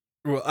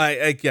 Well, I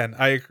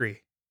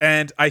agree,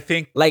 and I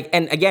think like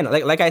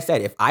I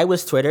said, if I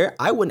was Twitter,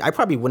 I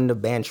probably wouldn't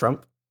have banned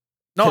Trump.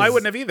 No, I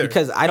wouldn't have either,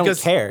 because I don't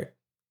care.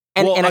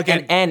 And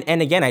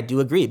again, I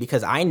do agree,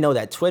 because I know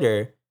that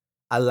Twitter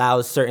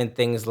allows certain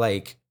things,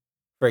 like,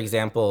 for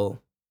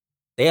example,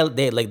 they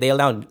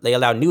allow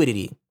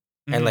nudity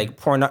and like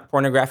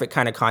pornographic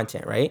kind of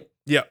content, right?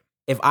 Yeah.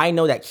 if I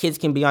know that kids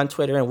can be on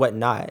Twitter and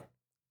whatnot,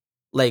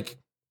 like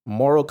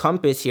moral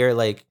compass here,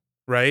 like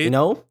right? you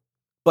know,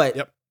 but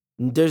Yep.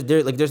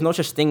 there's no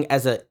such thing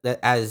as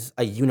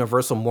a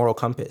universal moral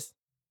compass.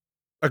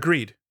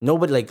 Agreed.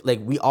 Nobody like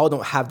we all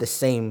don't have the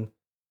same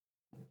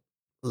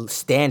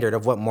standard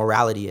of what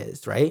morality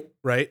is, right?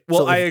 Right.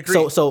 Well, I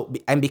agree. So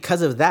and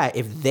because of that,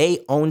 if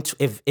they own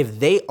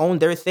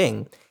their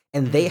thing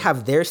and they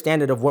have their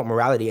standard of what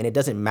morality and it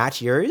doesn't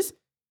match yours,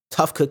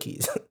 tough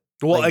cookies.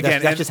 Well, like,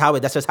 again, that's just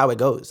how it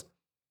goes.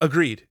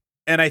 Agreed.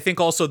 And I think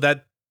also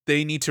that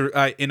they need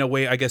to, in a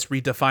way, I guess,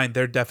 redefine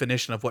their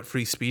definition of what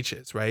free speech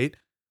is, right?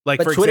 Like,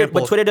 But for Twitter,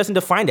 example, but Twitter doesn't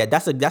define that.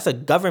 That's a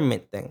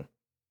government thing.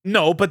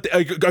 no, but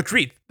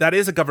agreed. That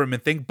is a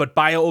government thing. But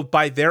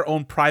by their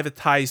own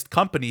privatized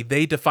company,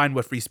 they define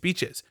what free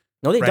speech is.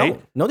 No, they right?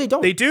 don't. No, they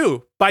don't. They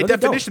do. By No, they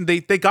definition, they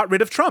got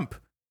rid of Trump.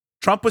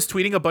 Trump was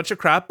tweeting a bunch of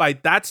crap.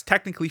 That's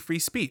technically free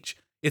speech.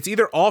 It's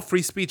either all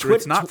free speech or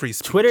it's not free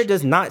speech. Twitter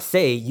does not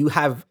say you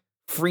have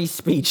free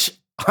speech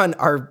on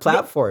our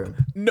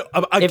platform. No,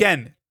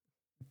 again,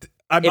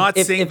 I'm not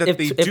saying that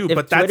they do,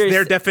 but that's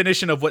their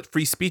definition of what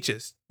free speech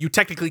is. You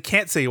technically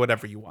can't say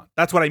whatever you want.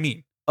 That's what I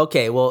mean.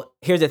 Okay, well,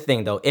 here's the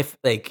thing though. If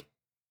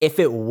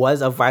it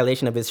was a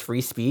violation of his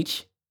free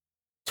speech,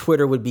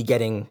 Twitter would be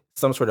getting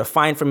some sort of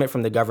fine from it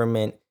from the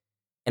government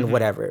and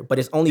whatever. But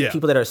it's only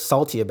people that are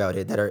salty about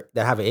it that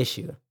have an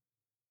issue.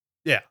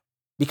 Yeah.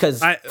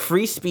 Because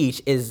free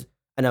speech is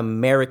an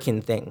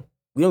American thing.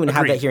 We don't even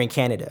have that here in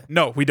Canada.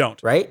 No, we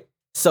don't. Right?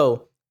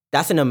 So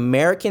that's an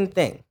American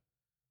thing.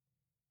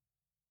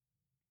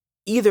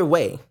 Either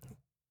way,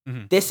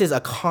 this is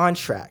a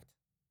contract.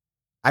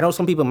 I know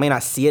some people may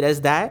not see it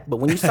as that, but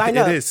when you sign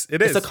up, it's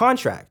a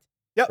contract.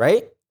 Yep.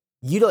 Right?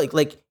 You don't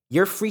like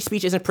your free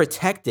speech isn't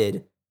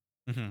protected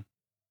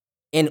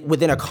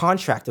within a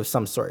contract of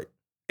some sort.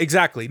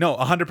 Exactly. No,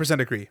 100%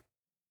 agree.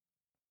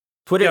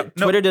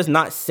 Twitter does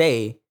not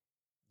say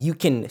you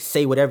can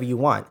say whatever you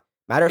want.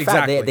 Matter of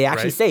fact, they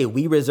actually say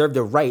we reserve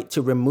the right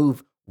to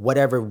remove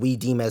whatever we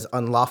deem as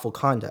unlawful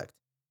conduct.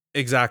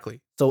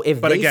 Exactly. So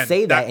if they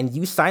say that and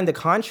you sign the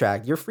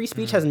contract, your free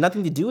speech has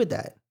nothing to do with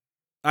that.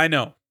 I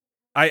know.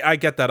 I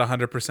get that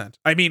 100%.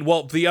 I mean,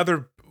 well, the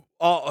other,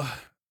 I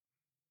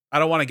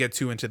don't want to get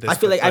too into this. I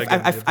feel like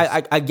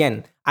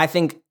I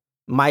think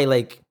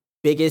my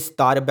biggest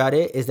thought about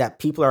it is that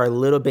people are a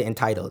little bit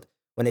entitled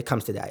when it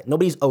comes to that.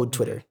 Nobody's owed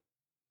Twitter.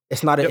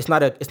 It's not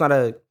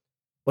a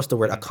what's the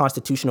word? A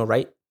constitutional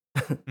right.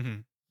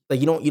 Like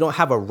you don't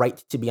have a right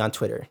to be on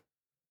Twitter.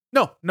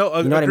 No, you know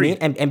what I mean?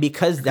 And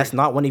because that's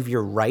not one of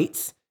your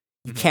rights,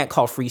 you can't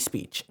call free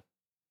speech.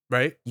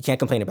 Right? You can't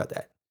complain about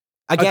that.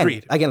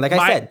 Again, like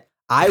I said,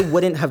 I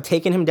wouldn't have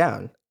taken him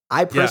down.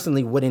 I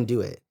personally wouldn't do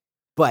it.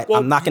 But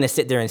I'm not going to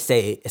sit there and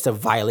say it's a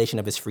violation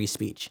of his free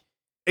speech.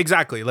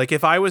 Exactly. Like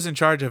if I was in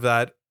charge of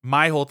that,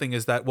 my whole thing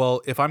is that,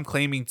 well, if I'm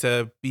claiming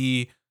to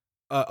be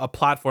a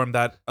platform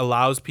that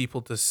allows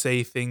people to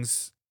say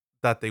things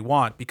that they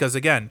want, because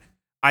again,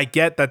 I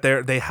get that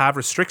they have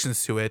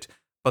restrictions to it,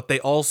 but they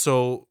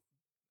also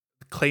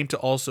claim to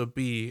also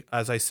be,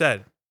 as I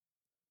said,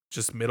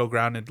 just middle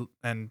ground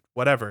and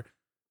whatever.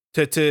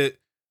 To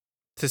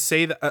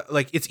say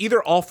that it's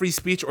either all free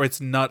speech or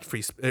it's not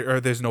free or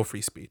there's no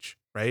free speech,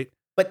 right?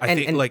 But I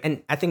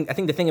think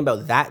the thing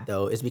about that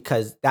though is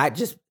because that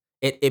just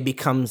it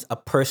becomes a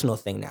personal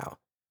thing now,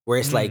 where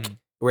it's like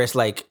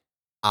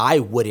I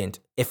wouldn't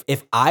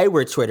if I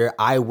were Twitter,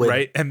 I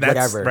would and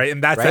that's whatever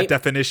and that's that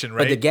definition,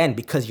 right? But again,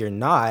 because you're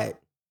not,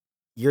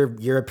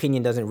 your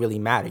opinion doesn't really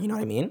matter. You know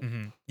what I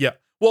mean? Yeah.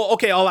 Well,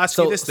 okay, I'll ask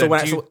you this then.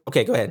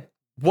 Okay, go ahead.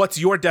 What's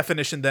your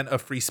definition then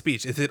of free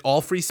speech? Is it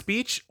all free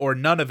speech or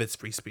none of it's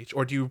free speech?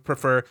 Or do you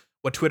prefer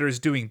what Twitter is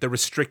doing, the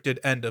restricted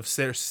end of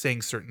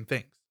saying certain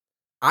things?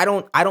 I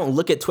don't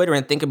look at Twitter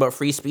and think about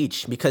free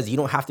speech because you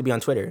don't have to be on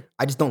Twitter.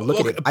 I just don't look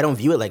at it. I don't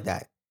view it like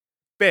that.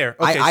 Fair.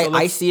 Okay,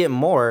 I see it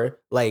more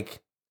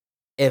like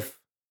if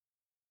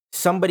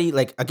somebody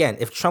again,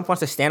 if Trump wants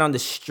to stand on the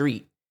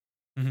street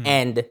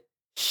and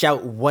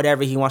shout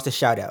whatever he wants to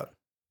shout out,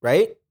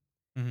 right?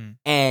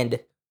 And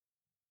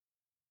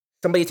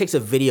somebody takes a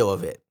video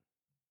of it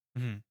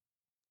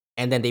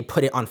and then they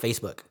put it on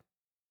Facebook.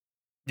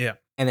 Yeah.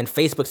 And then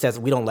Facebook says,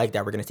 we don't like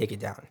that. We're going to take it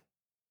down.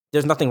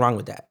 There's nothing wrong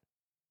with that.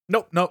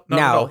 No.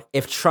 Now,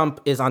 if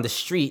Trump is on the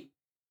street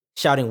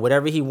shouting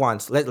whatever he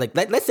wants,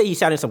 let's say he's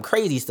shouting some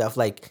crazy stuff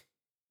like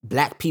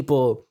black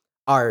people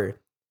are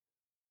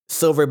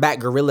silverback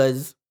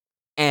gorillas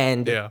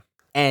and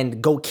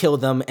go kill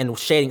them and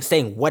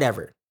saying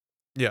whatever.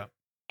 Yeah.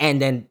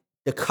 And then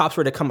the cops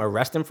were to come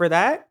arrest him for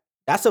that.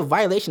 That's a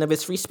violation of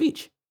his free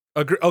speech.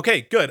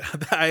 Okay, good.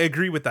 I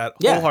agree with that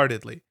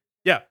wholeheartedly.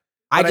 Yeah.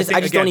 I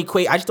just don't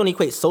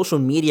equate social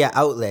media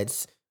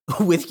outlets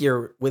with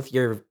your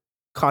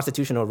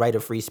constitutional right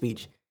of free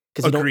speech.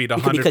 Agreed,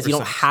 100%. Because you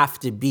don't have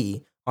to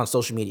be on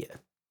social media.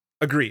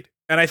 Agreed.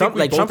 And I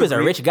think Trump is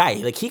a rich guy.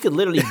 Like he could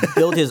literally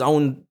build his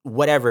own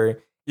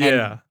whatever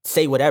and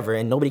say whatever,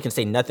 and nobody can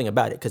say nothing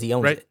about it because he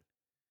owns it.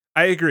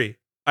 I agree.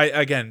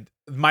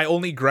 My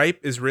only gripe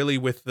is really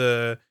with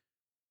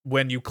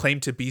when you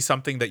claim to be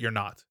something that you're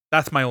not.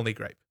 That's my only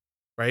gripe,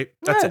 right?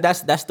 That's it.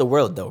 That's the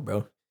world though,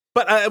 bro.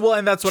 But well,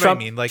 and that's what I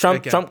mean. Like Trump,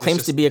 again, Trump it's claims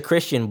just- to be a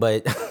Christian,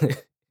 but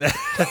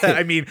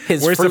I mean,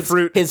 where's the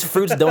fruit? His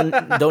fruits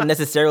don't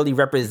necessarily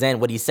represent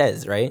what he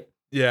says, right?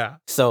 Yeah,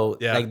 So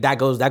Yeah. like that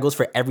goes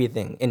for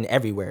everything and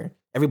everywhere.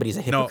 Everybody's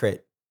a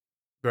hypocrite.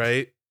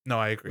 right. No,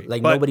 I agree.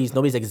 Like But-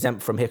 nobody's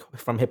exempt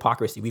from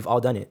hypocrisy. We've all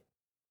done it.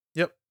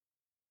 Yep.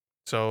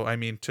 So I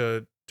mean,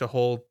 to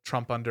hold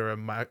Trump under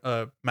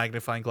a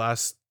magnifying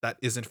glass that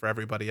isn't for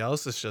everybody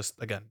else, it's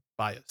just again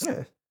biased.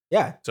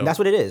 Yeah, So- that's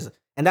what it is,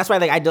 and that's why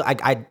like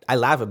I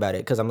laugh about it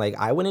because I'm like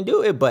I wouldn't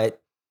do it,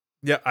 but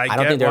Yeah, I don't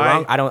get think they're why.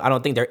 wrong. I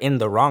don't think they're in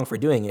the wrong for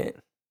doing it.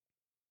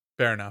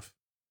 Fair enough.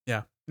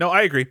 Yeah. No,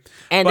 I agree.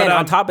 And But, then on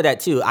um, top of that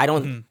too, I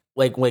don't mhm.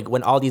 like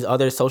when all these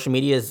other social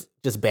medias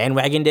just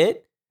bandwagoned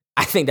it.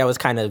 I think that was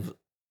kind of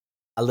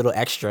a little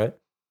extra.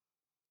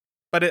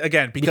 But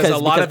again, because a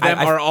lot because of them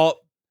I- are all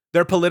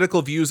their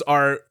political views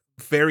are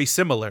very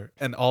similar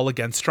and all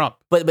against Trump.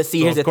 But see,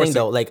 So, here's of the thing course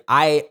though. Like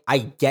I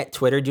get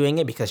Twitter doing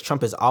it because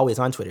Trump is always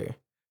on Twitter.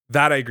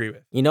 That I agree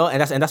with. You know, and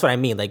that's what I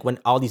mean. Like when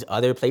all these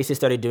other places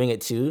started doing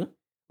it too,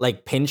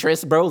 like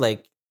Pinterest, bro.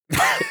 Like,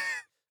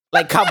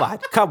 like come on.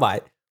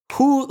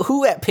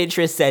 Who at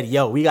Pinterest said,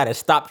 "Yo, we got to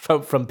stop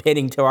Trump from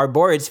pinning to our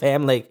boards,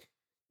 fam"? Like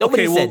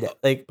nobody Okay, said well,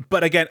 that. Like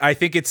But again, I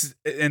think it's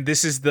and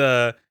this is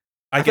the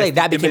I feel guess like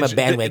that the became a image-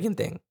 bandwagon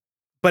thing.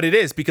 But it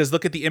is because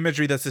look at the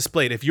imagery that's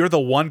displayed. If you're the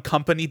one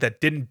company that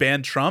didn't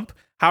ban Trump,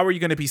 how are you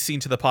going to be seen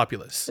to the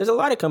populace? There's a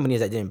lot of companies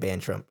that didn't ban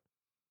Trump.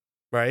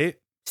 Right?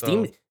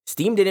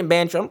 Steam didn't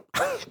ban Trump.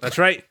 That's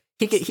right.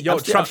 Yo, I'm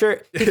Trump.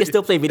 sure he can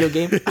still play video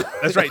games.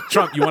 That's right.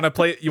 Trump, you want to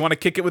play? You want to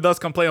kick it with us?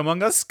 Come play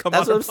Among Us. Come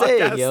That's on, what I'm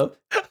saying, podcast. yo.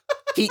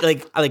 He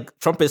like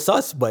Trump is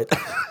sus, but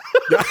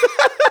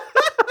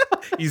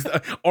He's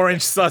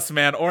orange sus,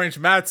 man. Orange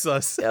mad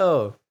sus.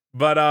 yo,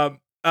 But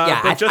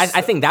yeah, but just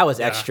I think that was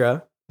yeah.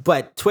 extra.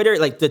 But Twitter,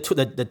 like the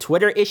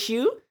Twitter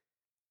issue,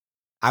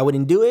 I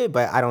wouldn't do it,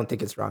 but I don't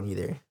think it's wrong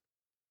either.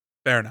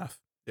 fair enough.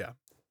 Yeah.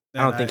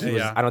 I don't think he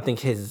was. Yeah. I don't think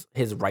his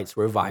rights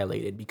were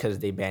violated because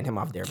they banned him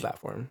off their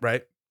platform.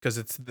 Right? Because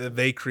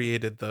they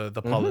created the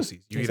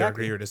policies. You either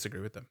exactly. agree or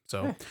disagree with them.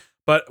 So, Yeah.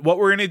 but what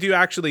we're gonna do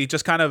actually,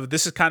 just kind of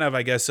this is kind of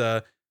I guess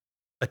a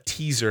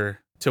teaser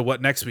to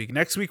what next week.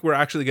 Next week we're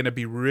actually gonna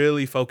be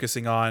really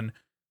focusing on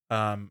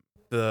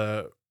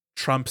the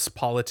Trump's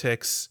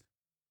politics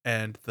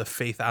and the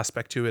faith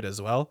aspect to it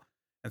as well.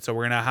 And so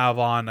we're gonna have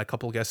on a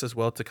couple guests as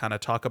well to kind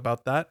of talk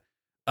about that.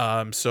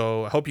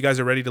 So I hope you guys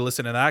are ready to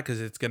listen to that because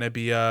it's gonna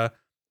be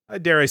I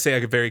dare I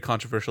say a very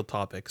controversial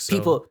topic.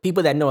 So,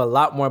 People that know a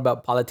lot more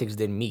about politics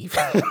than me.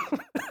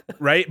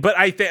 right? But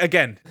I think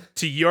again,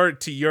 to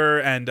your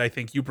end, I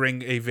think you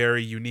bring a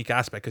very unique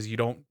aspect because you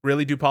don't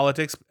really do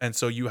politics, and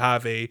so you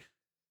have a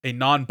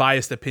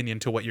non-biased opinion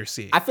to what you're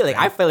seeing. I feel like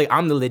right?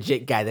 I'm the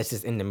legit guy that's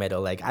just in the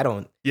middle. Like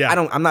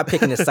Yeah. I'm not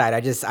picking a side.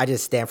 I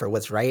just stand for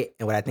what's right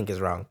and what I think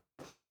is wrong.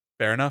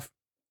 Fair enough.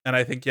 And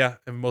I think if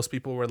most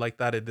people were like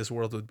that, this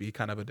world would be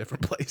kind of a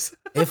different place.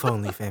 If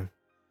only, fam.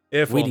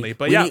 If We only. need-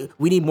 But we yeah, need,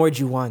 we need more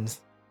Juwans.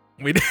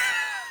 we.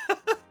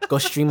 Go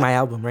stream my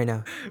album right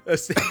now.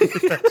 That's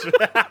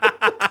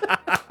right.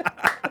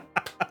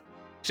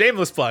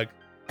 Shameless plug.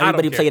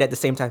 Everybody play it at the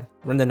same time.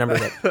 Run the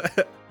numbers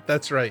up.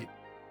 That's right.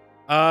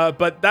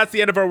 But that's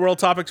the end of our world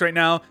topics right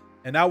now.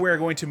 And now we're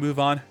going to move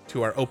on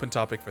to our open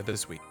topic for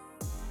this week.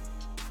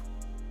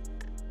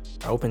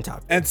 Open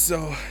topic. And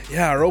so,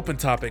 yeah, our open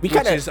topic, We which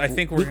kind is, I of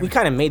think we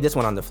kind of made this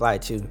one on the fly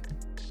too.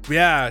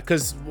 yeah,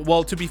 because,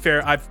 well, to be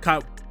fair, I've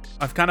kind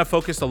of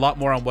focused a lot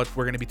more on what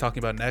we're going to be talking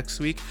about next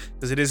week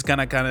because it is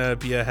gonna kind of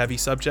be a heavy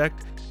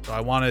subject. So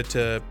I wanted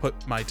to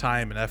put my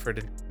time and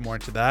effort more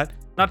into that.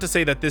 Not to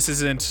say that this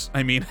isn't,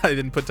 I mean, I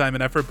didn't put time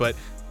and effort, but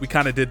we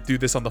kind of did do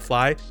this on the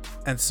fly.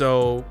 And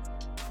so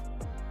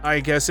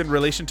I guess in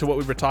relation to what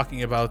we were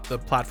talking about, the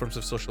platforms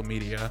of social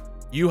media,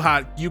 you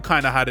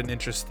kind of had an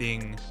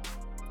interesting,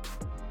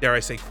 dare I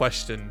say,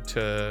 question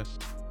to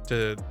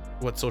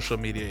what social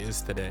media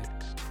is today.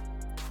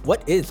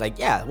 What is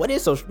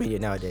social media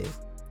nowadays?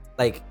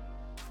 Like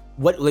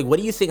what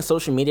do you think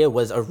social media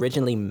was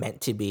originally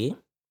meant to be?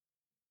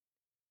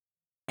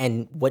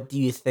 And what do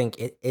you think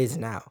it is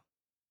now?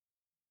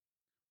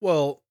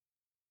 Well,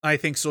 I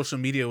think social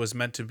media was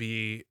meant to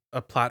be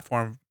a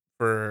platform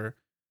for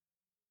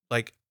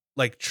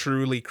like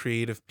truly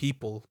creative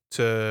people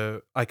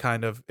to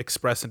kind of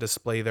express and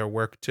display their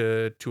work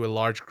to a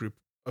large group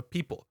of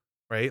people,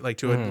 right? Like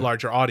to a Mhm.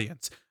 larger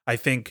audience. I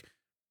think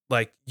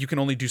like you can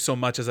only do so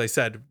much, as I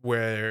said,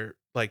 where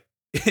like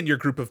in your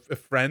group of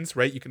friends,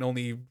 right? You can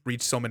only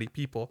reach so many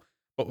people.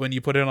 But when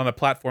you put it on a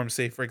platform,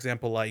 say for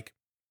example, like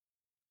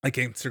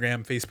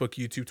Instagram, Facebook,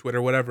 YouTube,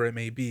 Twitter, whatever it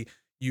may be,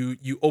 you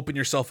open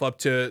yourself up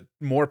to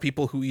more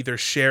people who either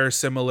share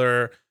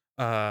similar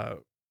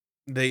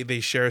they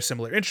share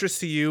similar interests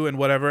to you and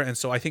whatever. And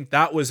so I think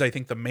that was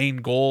the main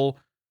goal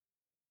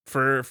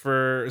for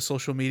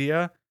social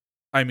media.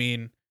 I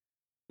mean,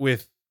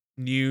 with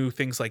new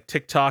things like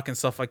TikTok and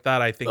stuff like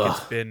that, I think it's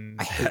Ugh, been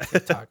I hate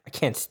TikTok. I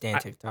can't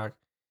stand TikTok.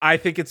 I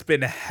think it's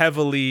been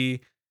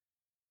heavily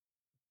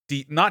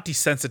not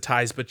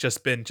desensitized, but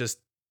just been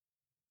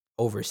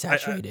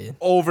Oversaturated.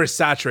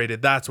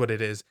 oversaturated. That's what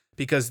it is.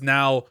 Because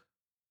now,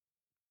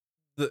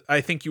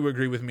 I think you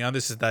agree with me on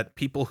this, is that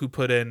people who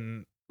put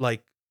in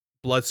like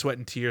blood, sweat,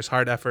 and tears,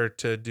 hard effort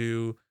to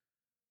do.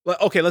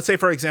 Okay, let's say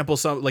for example,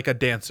 some like a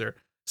dancer,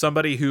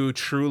 somebody who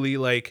truly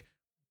like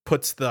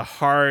puts the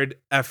hard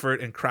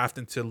effort and craft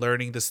into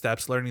learning the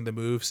steps, learning the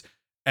moves,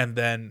 and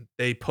then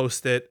they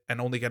post it and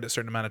only get a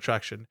certain amount of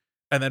traction.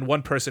 And then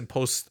one person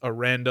posts a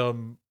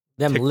random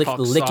Them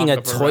licking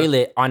a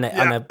toilet on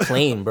a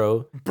plane,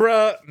 bro.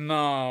 Bruh,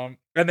 no.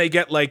 And they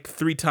get like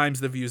 3 times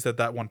the views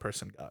that one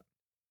person got.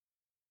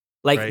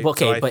 Like, right?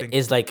 okay, So but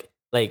it's like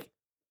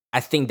I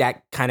think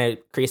that kind of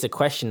creates a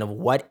question of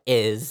what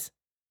is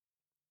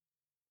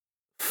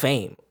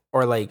fame,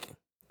 or like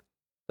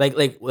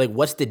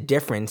what's the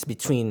difference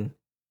between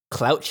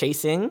clout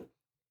chasing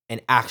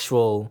and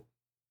actual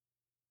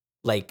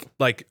like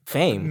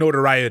fame,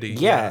 notoriety.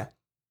 Yeah.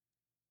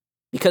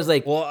 Because I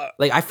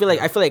feel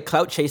like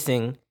clout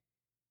chasing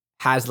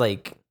has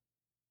like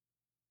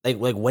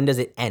when does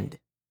it end?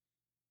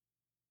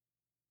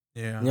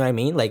 Yeah. You know what I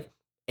mean? Like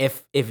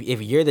if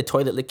you're the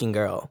toilet licking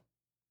girl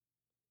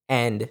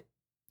and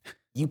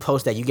you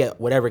post that, you get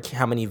whatever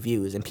how many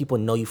views and people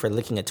know you for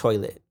licking a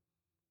toilet.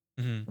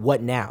 Mm-hmm.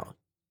 What now?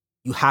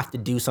 You have to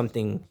do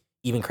something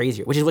even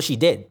crazier, which is what she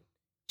did.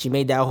 She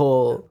made that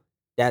whole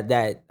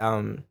that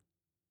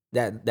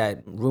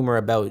rumor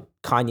about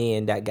Kanye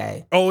and that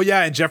guy. Oh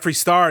yeah, and Jeffree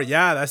Star.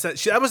 Yeah,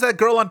 that was that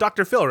girl on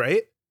Dr. Phil,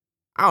 right?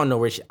 I don't know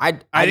where she. I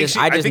just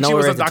think know she her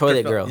was as on the Dr.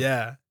 toilet Phil. girl.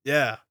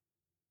 Yeah.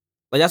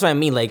 Like that's what I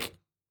mean. Like,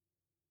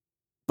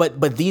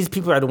 but these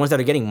people are the ones that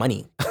are getting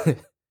money.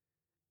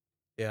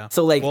 Yeah.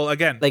 So like, well,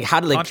 again, like how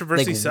do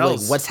controversy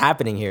sells. what's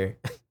happening here?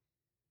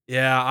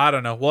 Yeah, I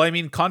don't know. Well, I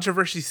mean,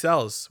 controversy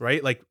sells,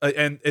 right? Like,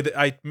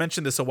 I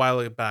mentioned this a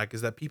while back,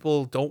 is that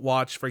people don't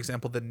watch, for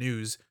example, the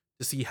news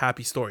to see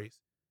happy stories.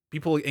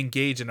 People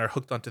engage and are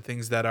hooked onto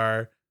things that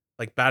are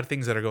like bad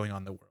things that are going on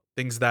in the world,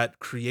 things that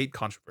create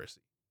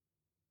controversy.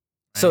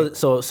 Right?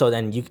 So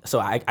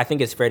I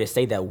think it's fair to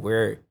say that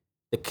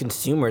the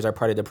consumers are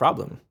part of the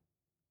problem.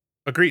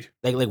 Agreed.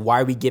 Like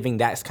why are we giving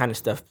that kind of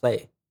stuff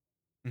play?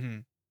 Mm-hmm.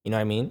 You know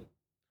what I mean?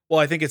 Well,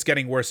 I think it's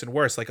getting worse and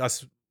worse. Like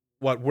us,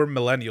 we're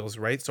millennials,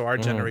 right? So our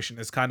generation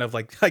is kind of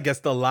like, I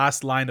guess, the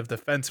last line of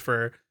defense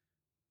for.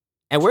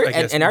 And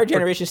our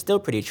generation is still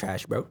pretty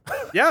trash, bro.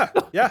 Yeah.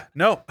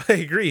 No, I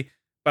agree.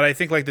 But I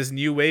think like this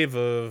new wave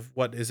of,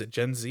 what is it,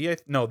 Gen Z?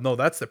 No,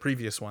 that's the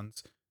previous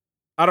ones.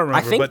 I don't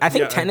remember. I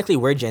think technically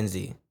we're Gen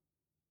Z.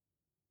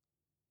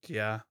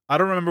 Yeah, I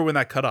don't remember when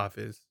that cutoff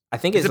is. I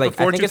think it's like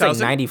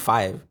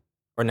 95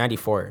 or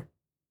 94.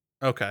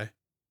 Okay.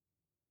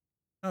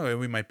 Oh,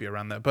 we might be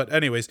around that. But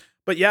anyways,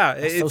 yeah,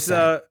 That's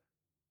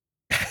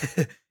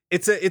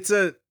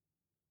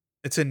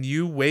it's a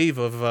new wave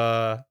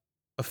of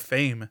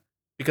fame,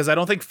 because I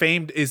don't think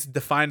fame is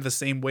defined the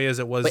same way as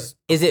it was.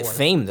 But is it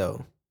fame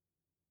though?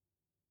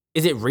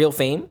 Is it real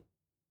fame?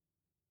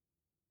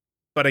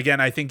 But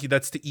again, I think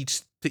that's to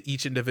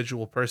each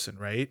individual person,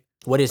 right?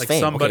 What is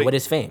fame? Okay, what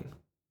is fame?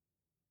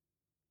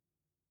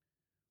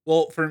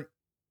 Well,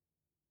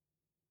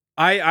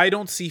 I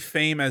don't see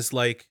fame as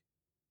like,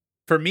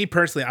 for me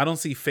personally, I don't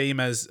see fame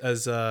as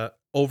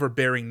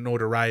overbearing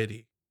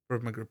notoriety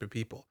from a group of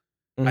people.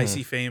 Mm-hmm. I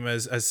see fame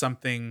as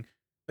something,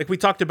 like we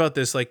talked about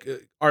this, like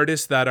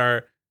artists that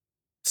are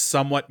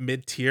somewhat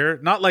mid-tier,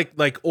 not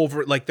like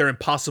over, like they're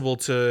impossible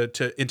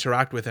to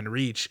interact with and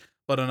reach,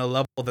 but on a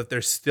level that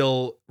they're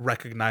still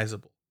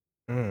recognizable.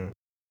 Mm.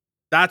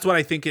 That's what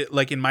I think it,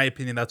 like, in my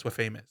opinion, that's what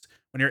fame is.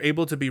 When you're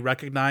able to be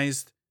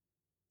recognized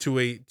to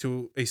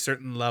a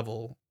certain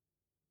level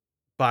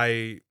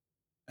by,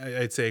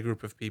 I'd say, a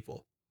group of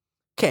people.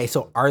 Okay,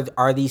 so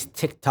are these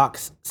TikTok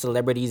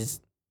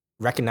celebrities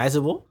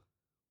recognizable?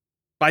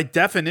 By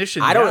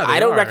definition, I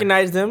don't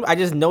recognize them. I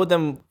just know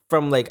them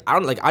from I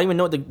don't even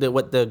know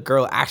what the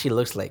girl actually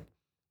looks like.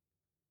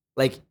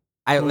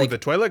 The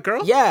toilet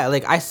girl? Yeah,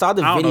 like I saw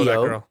the video. Know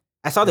that girl.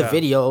 I saw the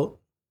video.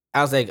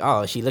 I was like,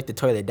 oh, she licked the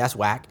toilet. That's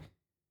whack.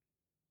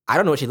 I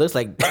don't know what she looks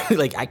like.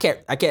 Like I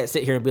can't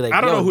sit here and be like,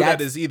 I don't know who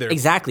that is either.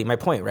 Exactly my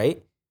point,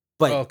 right?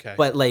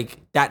 But like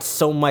that's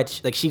so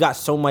much, like she got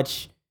so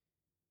much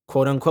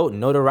quote unquote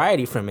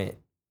notoriety from it.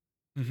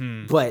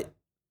 Mm-hmm. But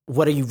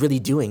what are you really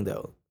doing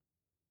though?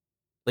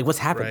 Like what's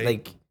happening?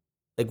 Right.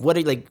 Like what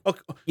are okay.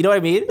 You know what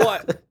I mean?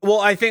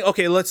 Well, I think,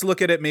 okay, let's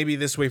look at it maybe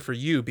this way for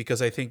you,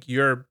 because I think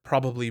you're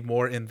probably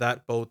more in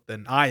that boat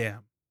than I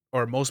am,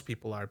 or most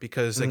people are,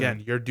 because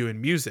again, you're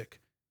doing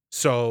music.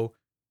 So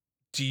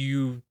do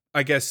you,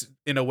 I guess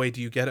in a way,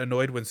 do you get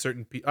annoyed when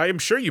certain people, I am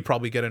sure you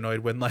probably get annoyed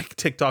when like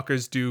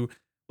TikTokers do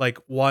like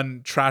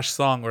one trash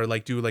song or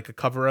like do like a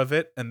cover of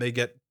it and they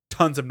get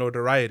tons of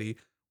notoriety,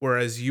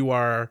 whereas you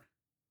are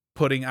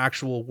putting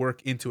actual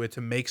work into it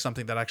to make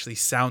something that actually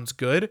sounds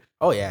good.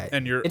 Oh yeah.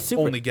 And you're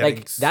only getting,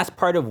 like, that's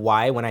part of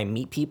why when I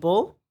meet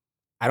people,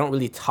 I don't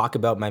really talk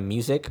about my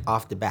music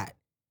off the bat,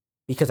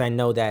 because I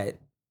know that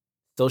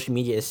social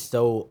media is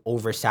so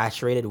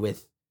oversaturated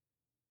with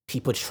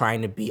people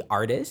trying to be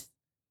artists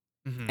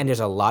Mhm. And there's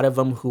a lot of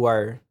them who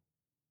are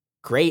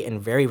great and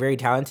very, very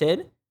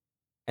talented.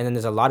 And then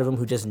there's a lot of them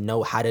who just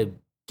know how to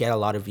get a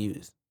lot of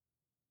views,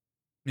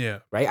 Yeah.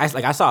 right?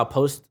 I saw a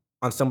post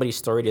on somebody's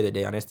story the other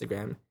day on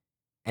Instagram,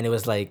 and it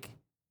was like,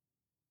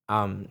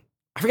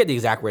 I forget the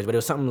exact words, but it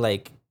was something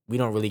like, "We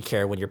don't really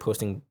care when you're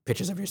posting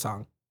pictures of your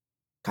song,"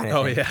 kind of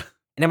Oh thing. yeah.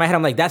 And in my head,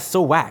 I'm like, that's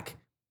so whack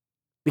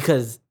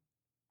because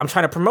I'm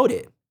trying to promote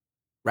it,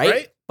 right?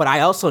 Right. But I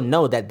also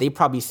know that they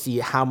probably see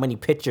how many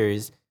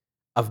pictures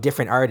of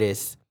different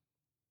artists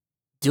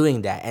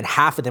doing that, and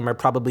half of them are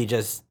probably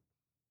just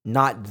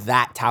not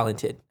that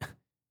talented.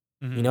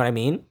 Mhm. You know what I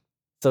mean?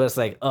 So it's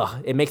like,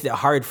 it makes it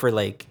hard for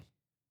like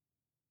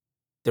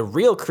the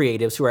real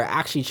creatives who are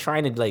actually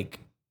trying to like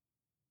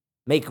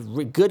make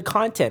good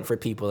content for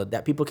people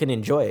that people can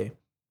enjoy,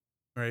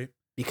 Right.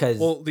 because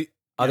Well,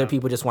 other yeah.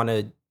 people just want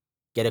to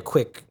get a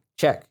quick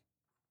check.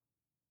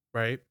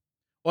 Right.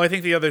 Well, I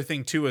think the other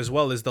thing too, as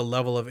well, is the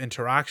level of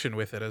interaction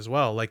with it as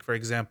well. Like, for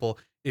example,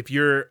 if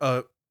you're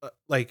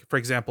like, for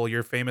example,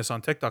 you're famous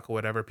on TikTok or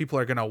whatever, people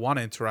are gonna want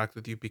to interact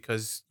with you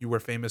because you were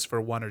famous for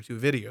 1 or 2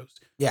 videos.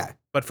 Yeah.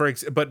 But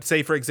but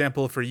say, for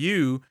example, for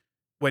you,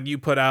 when you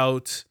put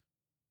out,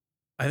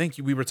 I think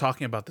we were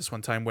talking about this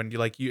one time, when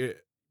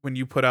when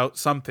you put out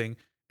something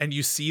and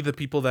you see the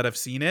people that have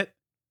seen it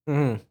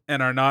Mhm.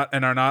 and are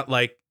not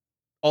like,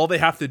 all they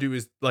have to do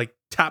is like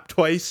tap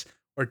twice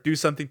or do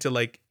something to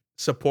like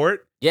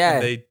support, Yeah.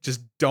 and they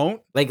just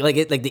don't. Like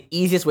the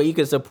easiest way you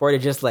can support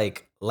is just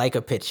like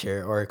a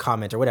picture or a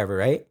comment or whatever,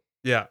 right?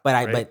 Yeah. But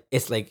right? but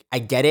it's like I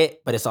get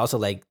it, but it's also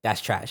like that's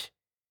trash.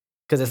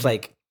 Cuz it's Mhm.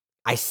 like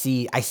I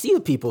see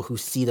the people who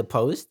see the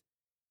post,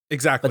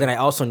 Exactly. but then I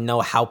also know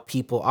how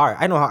people are.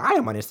 I know how I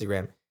am on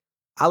Instagram.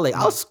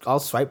 I'll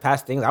swipe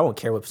past things. I won't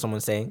care what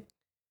someone's saying,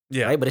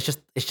 yeah. right? But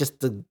it's just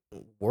the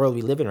world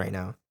we live in right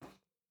now.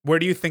 Where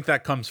do you think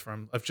that comes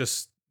from, of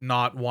just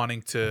not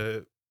wanting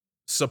to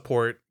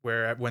support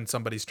when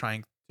somebody's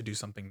trying to do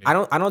something new?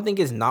 I don't think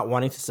it's not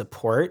wanting to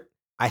support.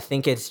 I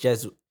think it's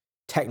just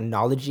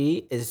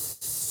technology is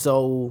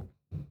so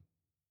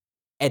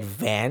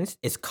advanced.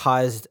 It's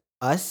caused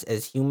us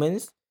as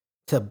humans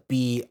to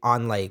be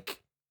on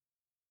like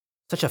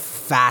such a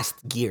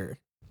fast gear.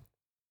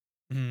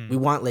 Mhm. We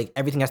want like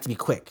everything has to be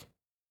quick,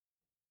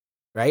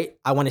 right?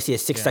 I want to see a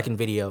 6-second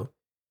video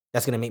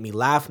that's gonna make me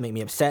laugh, make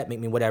me upset, make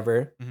me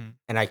whatever, Mhm.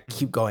 and I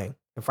keep going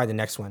and find the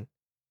next one,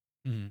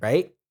 Mhm.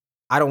 right?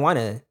 I don't want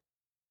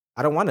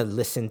to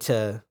listen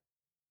to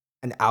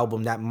an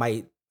album that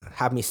might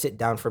have me sit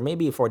down for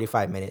maybe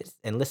 45 minutes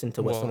and listen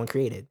to what Well, someone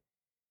created.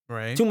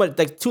 right. Too much,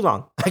 like too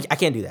long. I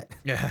can't do that.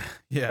 Yeah.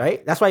 Yeah.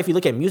 Right? That's why if you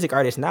look at music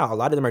artists now, a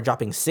lot of them are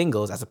dropping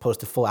singles as opposed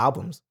to full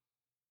albums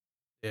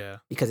Yeah.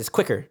 because it's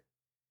quicker.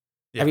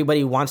 Yeah.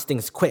 Everybody wants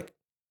things quick.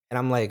 And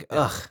I'm like, Yeah.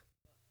 ugh.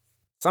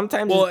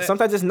 Sometimes Well,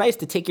 sometimes it's nice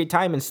to take your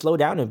time and slow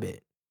down a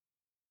bit.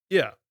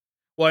 Yeah.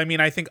 Well, I mean,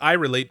 I think I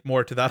relate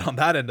more to that on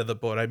that end of the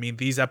boat. I mean,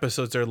 these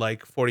episodes are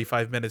like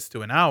 45 minutes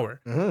to an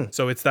hour. Mhm.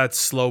 So it's that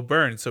slow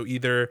burn. So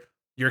either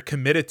you're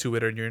committed to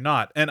it or you're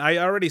not. And I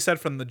already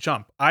said from the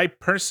jump, I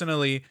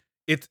personally,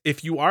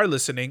 if you are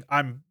listening,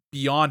 I'm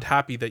beyond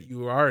happy that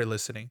you are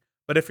listening.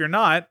 But if you're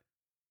not, it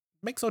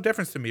makes no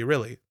difference to me,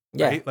 really.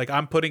 Yeah. Right? Like,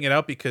 I'm putting it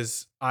out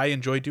because I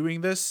enjoy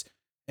doing this.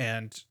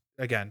 And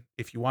again,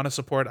 if you want to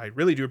support, I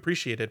really do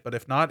appreciate it. But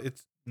if not,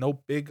 it's no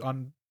big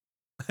on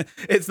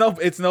it's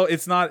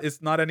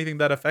not anything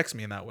that affects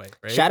me in that way,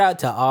 right? Shout out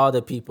to all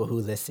the people who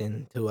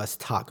listen to us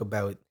talk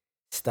about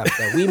stuff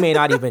that we may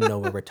not even know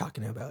what we're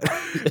talking about.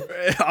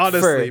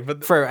 Honestly,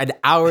 for an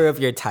hour of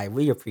your time,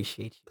 we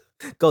appreciate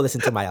you. Go listen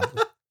to my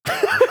album.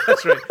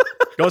 that's right.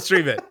 Go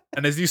stream it.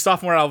 And his new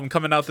sophomore album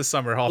coming out this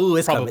summer. Ooh,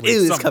 it's coming.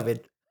 Ooh, it's coming.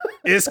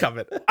 It's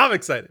coming. I'm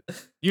excited.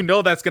 You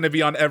know that's going to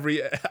be on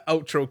every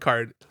outro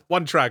card.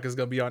 One track is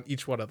going to be on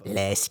each one of them.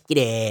 Let's get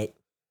it.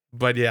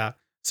 But yeah.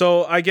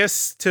 So I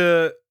guess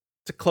to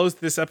close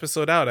this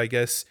episode out, I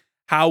guess,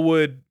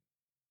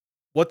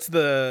 what's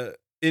the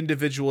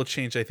individual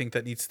change I think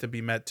that needs to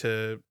be met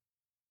to,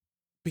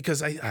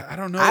 because I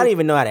don't know. I don't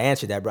even know how to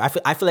answer that, bro.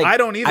 I feel like I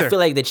don't either. I feel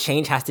like the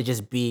change has to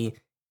just be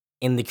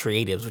in the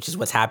creatives, which is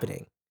what's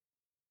happening.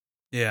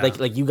 Yeah.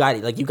 Like you got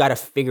to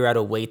figure out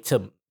a way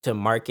to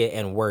market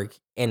and work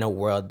in a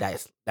world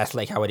that's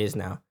like how it is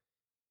now.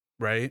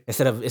 Right.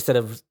 Instead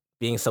of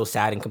being so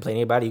sad and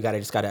complaining about it, you got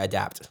to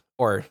adapt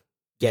or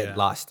get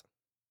lost.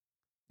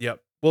 Yep.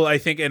 Well, I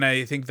think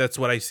that's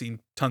what I've seen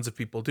tons of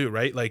people do,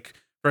 right? Like,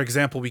 for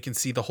example, we can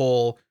see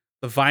the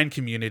Vine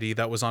community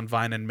that was on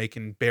Vine and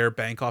making bare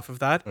bank off of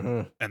that.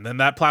 Mhm. And then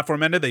that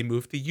platform ended. They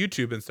moved to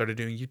YouTube and started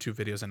doing YouTube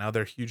videos, and now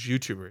they're huge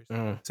YouTubers.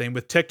 Mhm. Same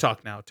with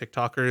TikTok now.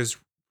 TikTokers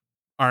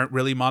aren't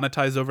really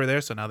monetized over there,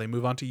 so now they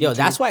move on to YouTube. Yo,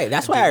 that's why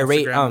I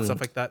rate and stuff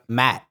like that.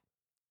 Matt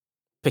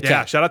Piquet.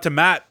 Yeah, shout out to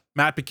Matt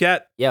Piquet.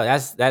 Yo,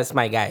 that's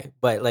my guy.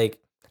 But like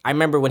I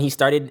remember when he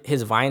started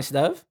his Vine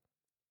stuff,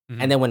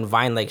 Mhm. and then when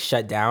Vine like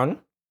shut down,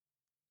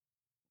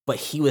 but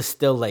he was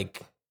still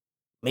like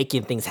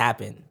making things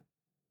happen.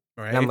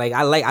 Right. And I'm like,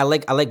 I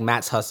like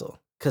Matt's hustle,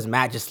 because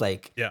Matt just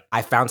like, Yeah.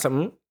 I found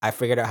something, I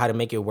figured out how to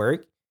make it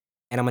work,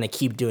 and I'm gonna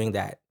keep doing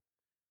that.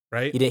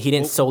 right? He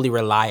didn't solely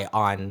rely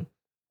on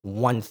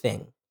one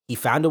thing. He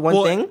found the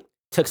one thing,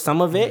 took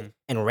some of it,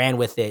 and ran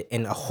with it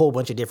in a whole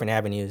bunch of different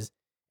avenues,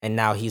 and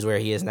now he's where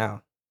he is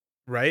now.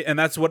 Right, and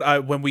that's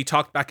what when we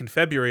talked back in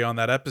February on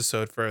that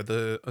episode for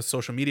the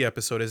social media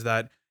episode, is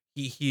that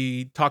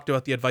he talked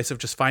about the advice of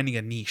just finding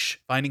a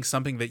niche, finding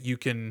something that you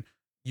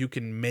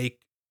can make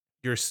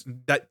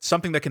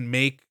something that can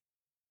make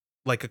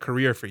like a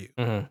career for you.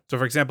 So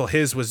for example,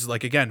 his was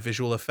like, again,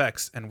 visual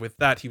effects, and with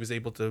that he was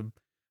able to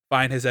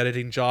find his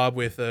editing job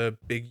with a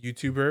big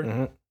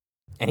YouTuber.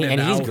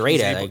 And he's great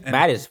at it. Like,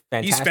 Matt is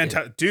fantastic. He's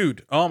fantastic,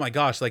 dude. Oh my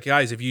gosh! Like,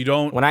 guys, if you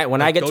don't, when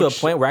I get to a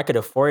point where I could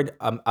afford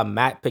a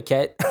Matt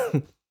Paquette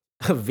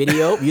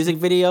music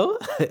video,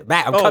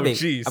 Matt, I'm coming.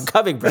 Geez. I'm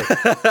coming, bro.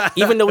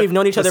 Even though we've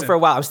known each other for a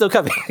while, I'm still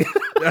coming.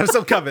 I'm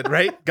still coming,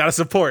 right? Gotta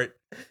support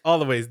all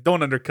the ways.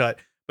 Don't undercut.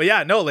 But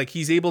yeah, no, like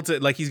he's able to,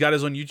 like he's got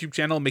his own YouTube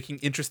channel making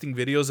interesting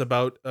videos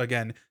about,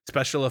 again,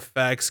 special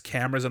effects,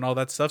 cameras, and all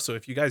that stuff. So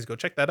if you guys go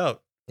check that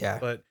out. Yeah.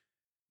 But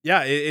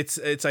yeah,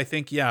 it's I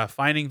think, yeah,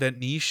 finding that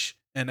niche,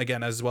 and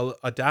again, as well,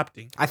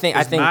 adapting. I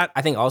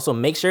think also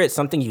make sure it's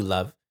something you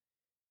love.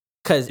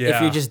 Because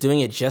if you're just doing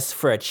it just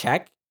for a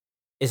check,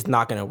 it's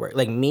not gonna work.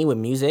 Like me with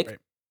music, right.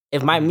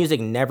 If my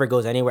music never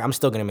goes anywhere, I'm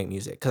still gonna make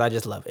music because I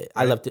just love it.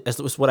 Right.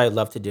 It's what I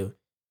love to do.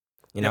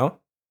 You know?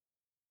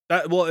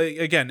 Well,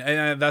 again,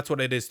 and that's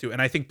what it is too.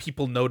 And I think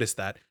people notice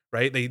that,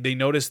 right? They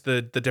notice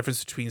the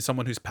difference between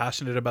someone who's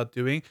passionate about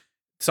doing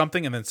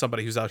something and then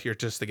somebody who's out here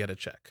just to get a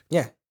check.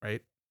 Yeah.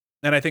 Right.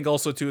 And I think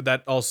also too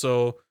that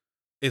also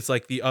it's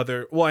like the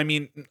other. Well, I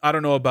mean, I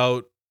don't know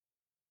about,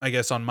 I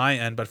guess on my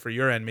end, but for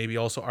your end, maybe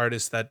also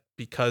artists that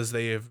because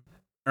they have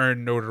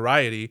earned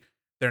notoriety,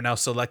 they're now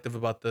selective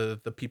about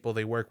the people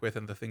they work with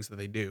and the things that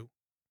they do.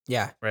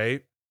 Yeah.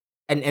 Right.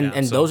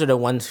 And so those are the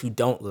ones who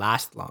don't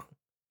last long.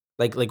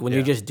 Like when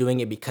you're just doing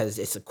it because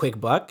it's a quick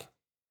buck,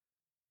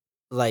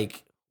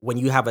 like when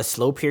you have a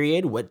slow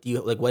period, what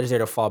is there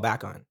to fall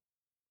back on?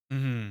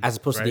 As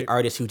opposed to the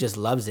artist who just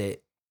loves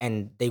it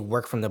and they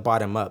work from the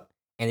bottom up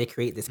and they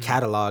create this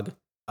catalog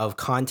of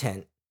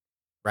content,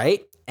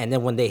 right? And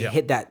then when they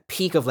hit that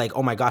peak of like,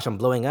 oh my gosh, I'm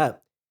blowing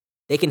up,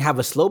 they can have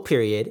a slow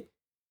period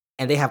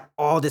and they have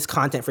all this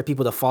content for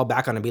people to fall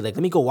back on and be like,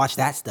 let me go watch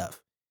that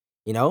stuff,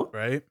 you know?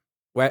 Right.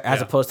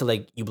 As opposed to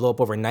like you blow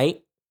up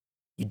overnight,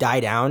 you die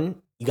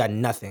down, you got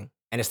nothing.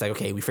 And it's like,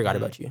 okay, we forgot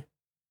about you.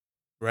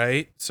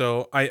 Right.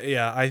 So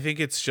I think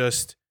it's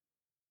just,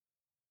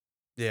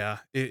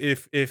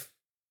 it's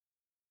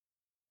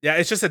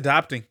just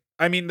adapting.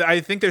 I mean, I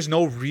think there's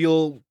no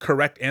real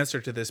correct answer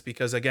to this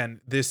because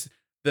again,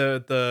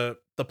 the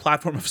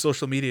platform of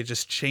social media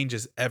just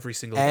changes every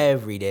single day.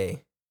 Every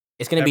day.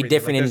 It's going to be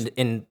different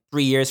in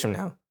 3 years from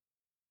now.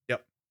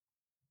 Yep.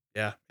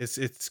 Yeah.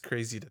 It's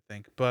crazy to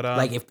think, but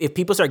like if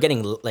people start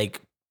getting like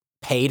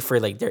paid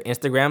for like their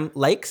Instagram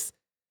likes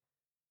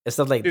and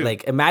stuff like,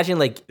 like imagine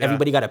like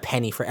everybody got a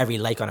penny for every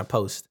like on a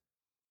post.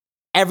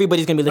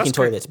 Everybody's going to be licking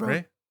toilets, bro.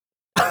 Right?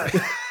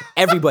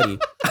 Everybody.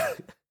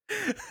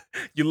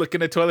 You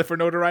looking at toilet for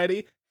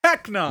notoriety?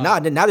 Heck no. Nah,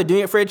 now they're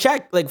doing it for a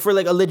check, like for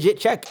like a legit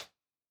check.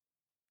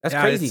 That's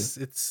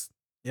crazy.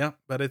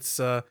 But it's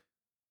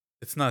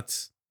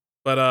nuts.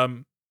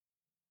 But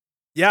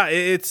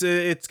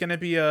it's gonna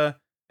be an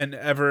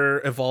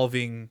ever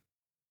evolving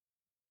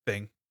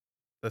thing.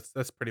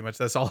 That's pretty much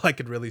that's all I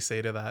could really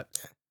say to that.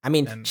 I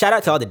mean, shout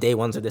out to all the day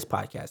ones of this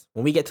podcast.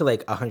 When we get to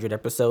like 100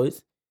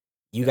 episodes,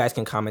 you guys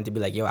can comment to be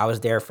like, yo, I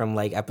was there from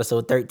like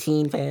episode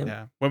 13, fam.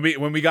 Yeah.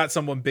 When we got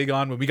someone big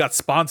on, when we got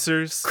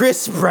sponsors.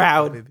 Chris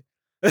Brown.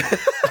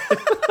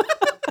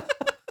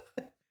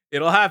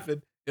 It'll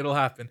happen.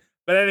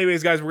 But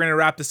anyways, guys, we're going to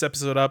wrap this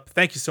episode up.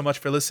 Thank you so much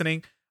for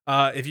listening.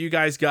 If you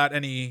guys got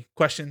any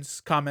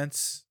questions,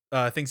 comments,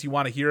 things you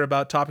want to hear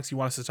about, topics you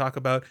want us to talk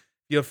about,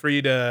 feel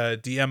free to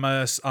DM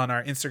us on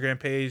our Instagram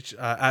page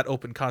at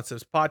Open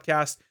Concepts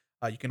Podcast.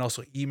 You can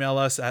also email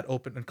us at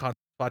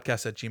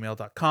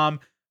openconceptspodcast@gmail.com.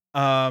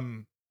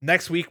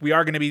 Next week, we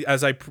are going to be,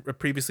 as I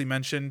previously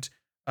mentioned,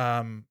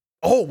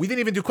 we didn't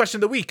even do question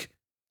of the week.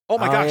 Oh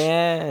my gosh.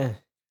 Yeah.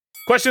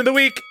 Question of the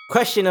week.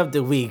 Question of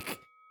the week.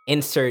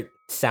 Insert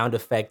sound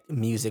effect,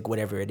 music,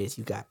 whatever it is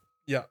you got.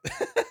 Yeah.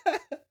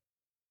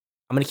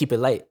 I'm going to keep it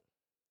light.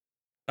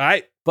 All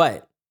right.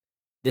 But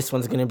this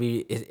one's going to be,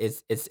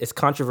 it's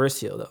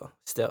controversial though,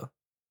 still.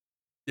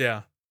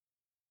 Yeah.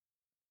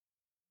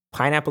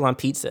 Pineapple on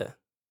pizza.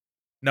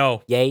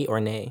 No. Yay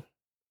or nay?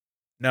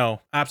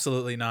 No,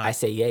 absolutely not. I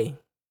say yay.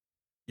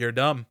 You're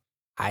dumb.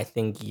 I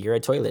think you're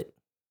a toilet.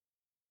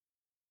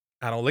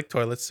 I don't lick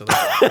toilets, so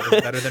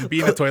that's better than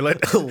being a toilet.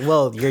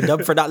 Well, you're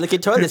dumb for not licking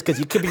toilets because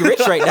you could be rich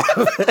right now.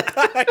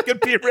 I could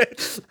be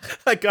rich.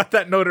 I got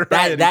that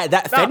notoriety.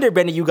 That fender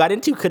bender you got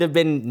into could have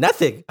been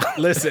nothing.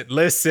 Listen.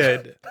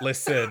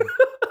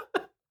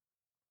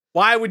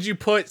 Why would you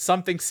put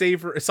something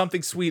sweet on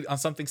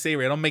something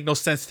savory? It don't make no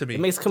sense to me.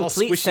 It makes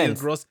complete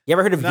sense. Gross. You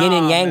ever heard of yin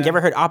and yang? Man. You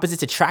ever heard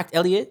opposites attract,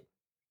 Elliot?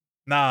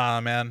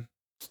 Nah, man.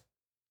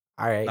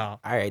 All right. No.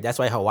 All right. That's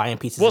why Hawaiian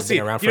pizzas we'll have see.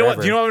 Been around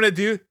forever. Do you know what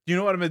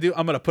I'm gonna do?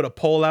 I'm gonna put a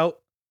poll out.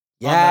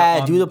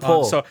 Yeah, do the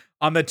poll. So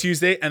on the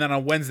Tuesday, and then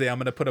on Wednesday, I'm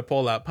gonna put a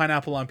poll out: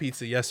 pineapple on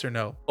pizza, yes or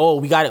no? Oh,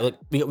 we got it.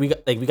 We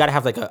got to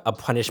have like a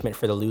punishment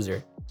for the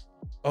loser.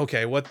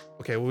 Okay, what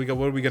are we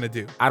gonna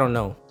do? I don't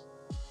know.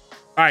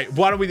 All right,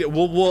 why don't we?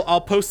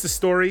 I'll post the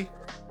story.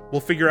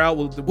 We'll figure out.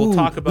 We'll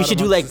talk about. We should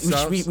do like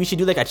we should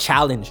do like a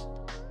challenge.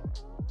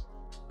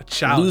 A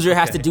challenge. Loser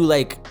has to do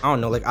like, I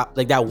don't know,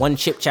 like that one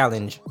chip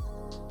challenge.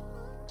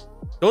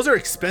 Those are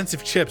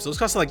expensive chips. Those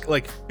cost like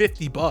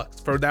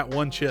 $50 for that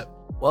one chip.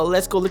 Well,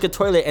 let's go lick a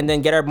toilet and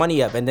then get our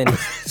money up and then.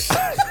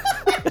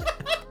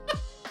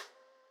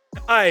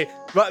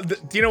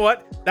 But do you know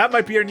what? That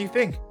might be our new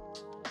thing.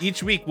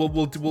 Each week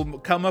we'll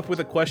come up with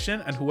a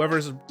question, and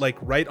whoever's like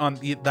right on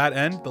that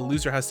end, the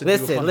loser has to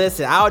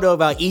listen. I don't know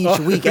about each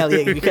week,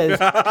 Elliot,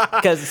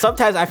 because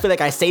sometimes I feel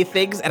like I say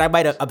things and I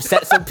might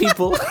upset some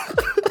people.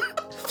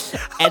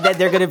 And then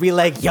they're gonna be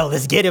like, "Yo,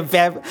 let's get him,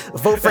 fam.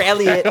 Vote for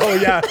Elliot." Oh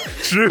yeah,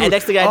 true. And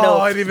next thing I know,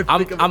 I didn't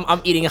even think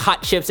I'm eating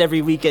hot chips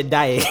every week and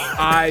dying.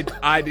 I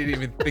didn't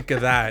even think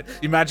of that.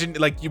 Imagine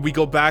like we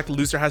go back,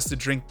 loser has to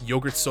drink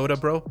yogurt soda,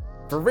 bro.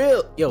 For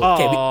real, yo.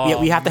 Okay,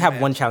 we have to have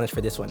one challenge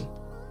for this one.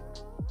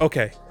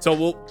 Okay,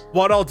 so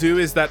what I'll do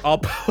is that I'll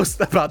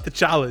post about the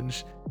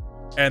challenge,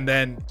 and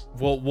then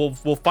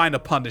we'll find a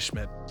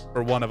punishment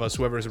for one of us,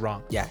 whoever is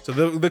wrong. Yeah. So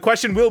the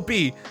question will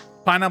be: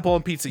 pineapple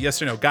on pizza,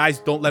 yes or no? Guys,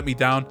 don't let me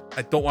down.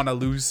 I don't want to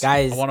lose.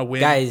 Guys, I want to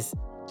win. Guys,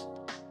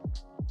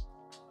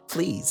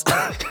 please.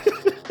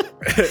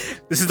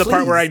 This is the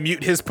part where I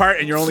mute his part,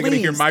 and you're only going to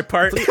hear my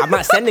part. I'm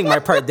not sending my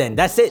part then.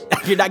 That's it.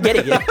 You're not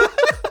getting it.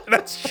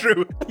 That's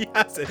true. He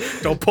has it.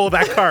 Don't pull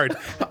that card.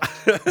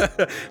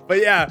 But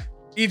yeah,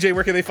 EJ,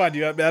 where can they find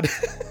you, man?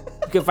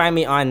 You can find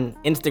me on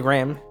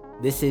Instagram.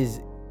 This is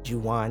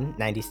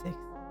Juwan96.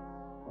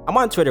 I'm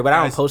on Twitter, but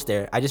I don't post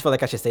there. I just feel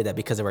like I should say that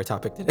because of our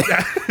topic today.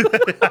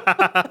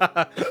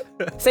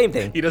 Same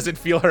thing. He doesn't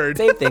feel heard.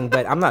 Same thing,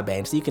 but I'm not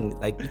banned, so you can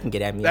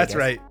get at me. That's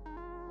right.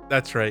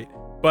 That's right.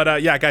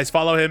 But yeah, guys,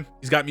 follow him.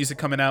 He's got music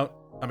coming out.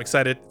 I'm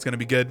excited. It's gonna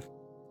be good.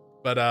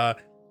 But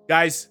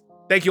guys,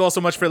 thank you all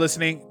so much for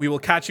listening. We will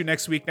catch you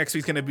next week. Next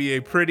week's gonna be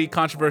a pretty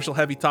controversial,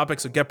 heavy topic,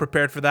 so get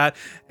prepared for that.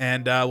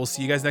 And we'll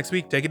see you guys next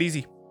week. Take it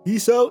easy.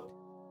 Peace out.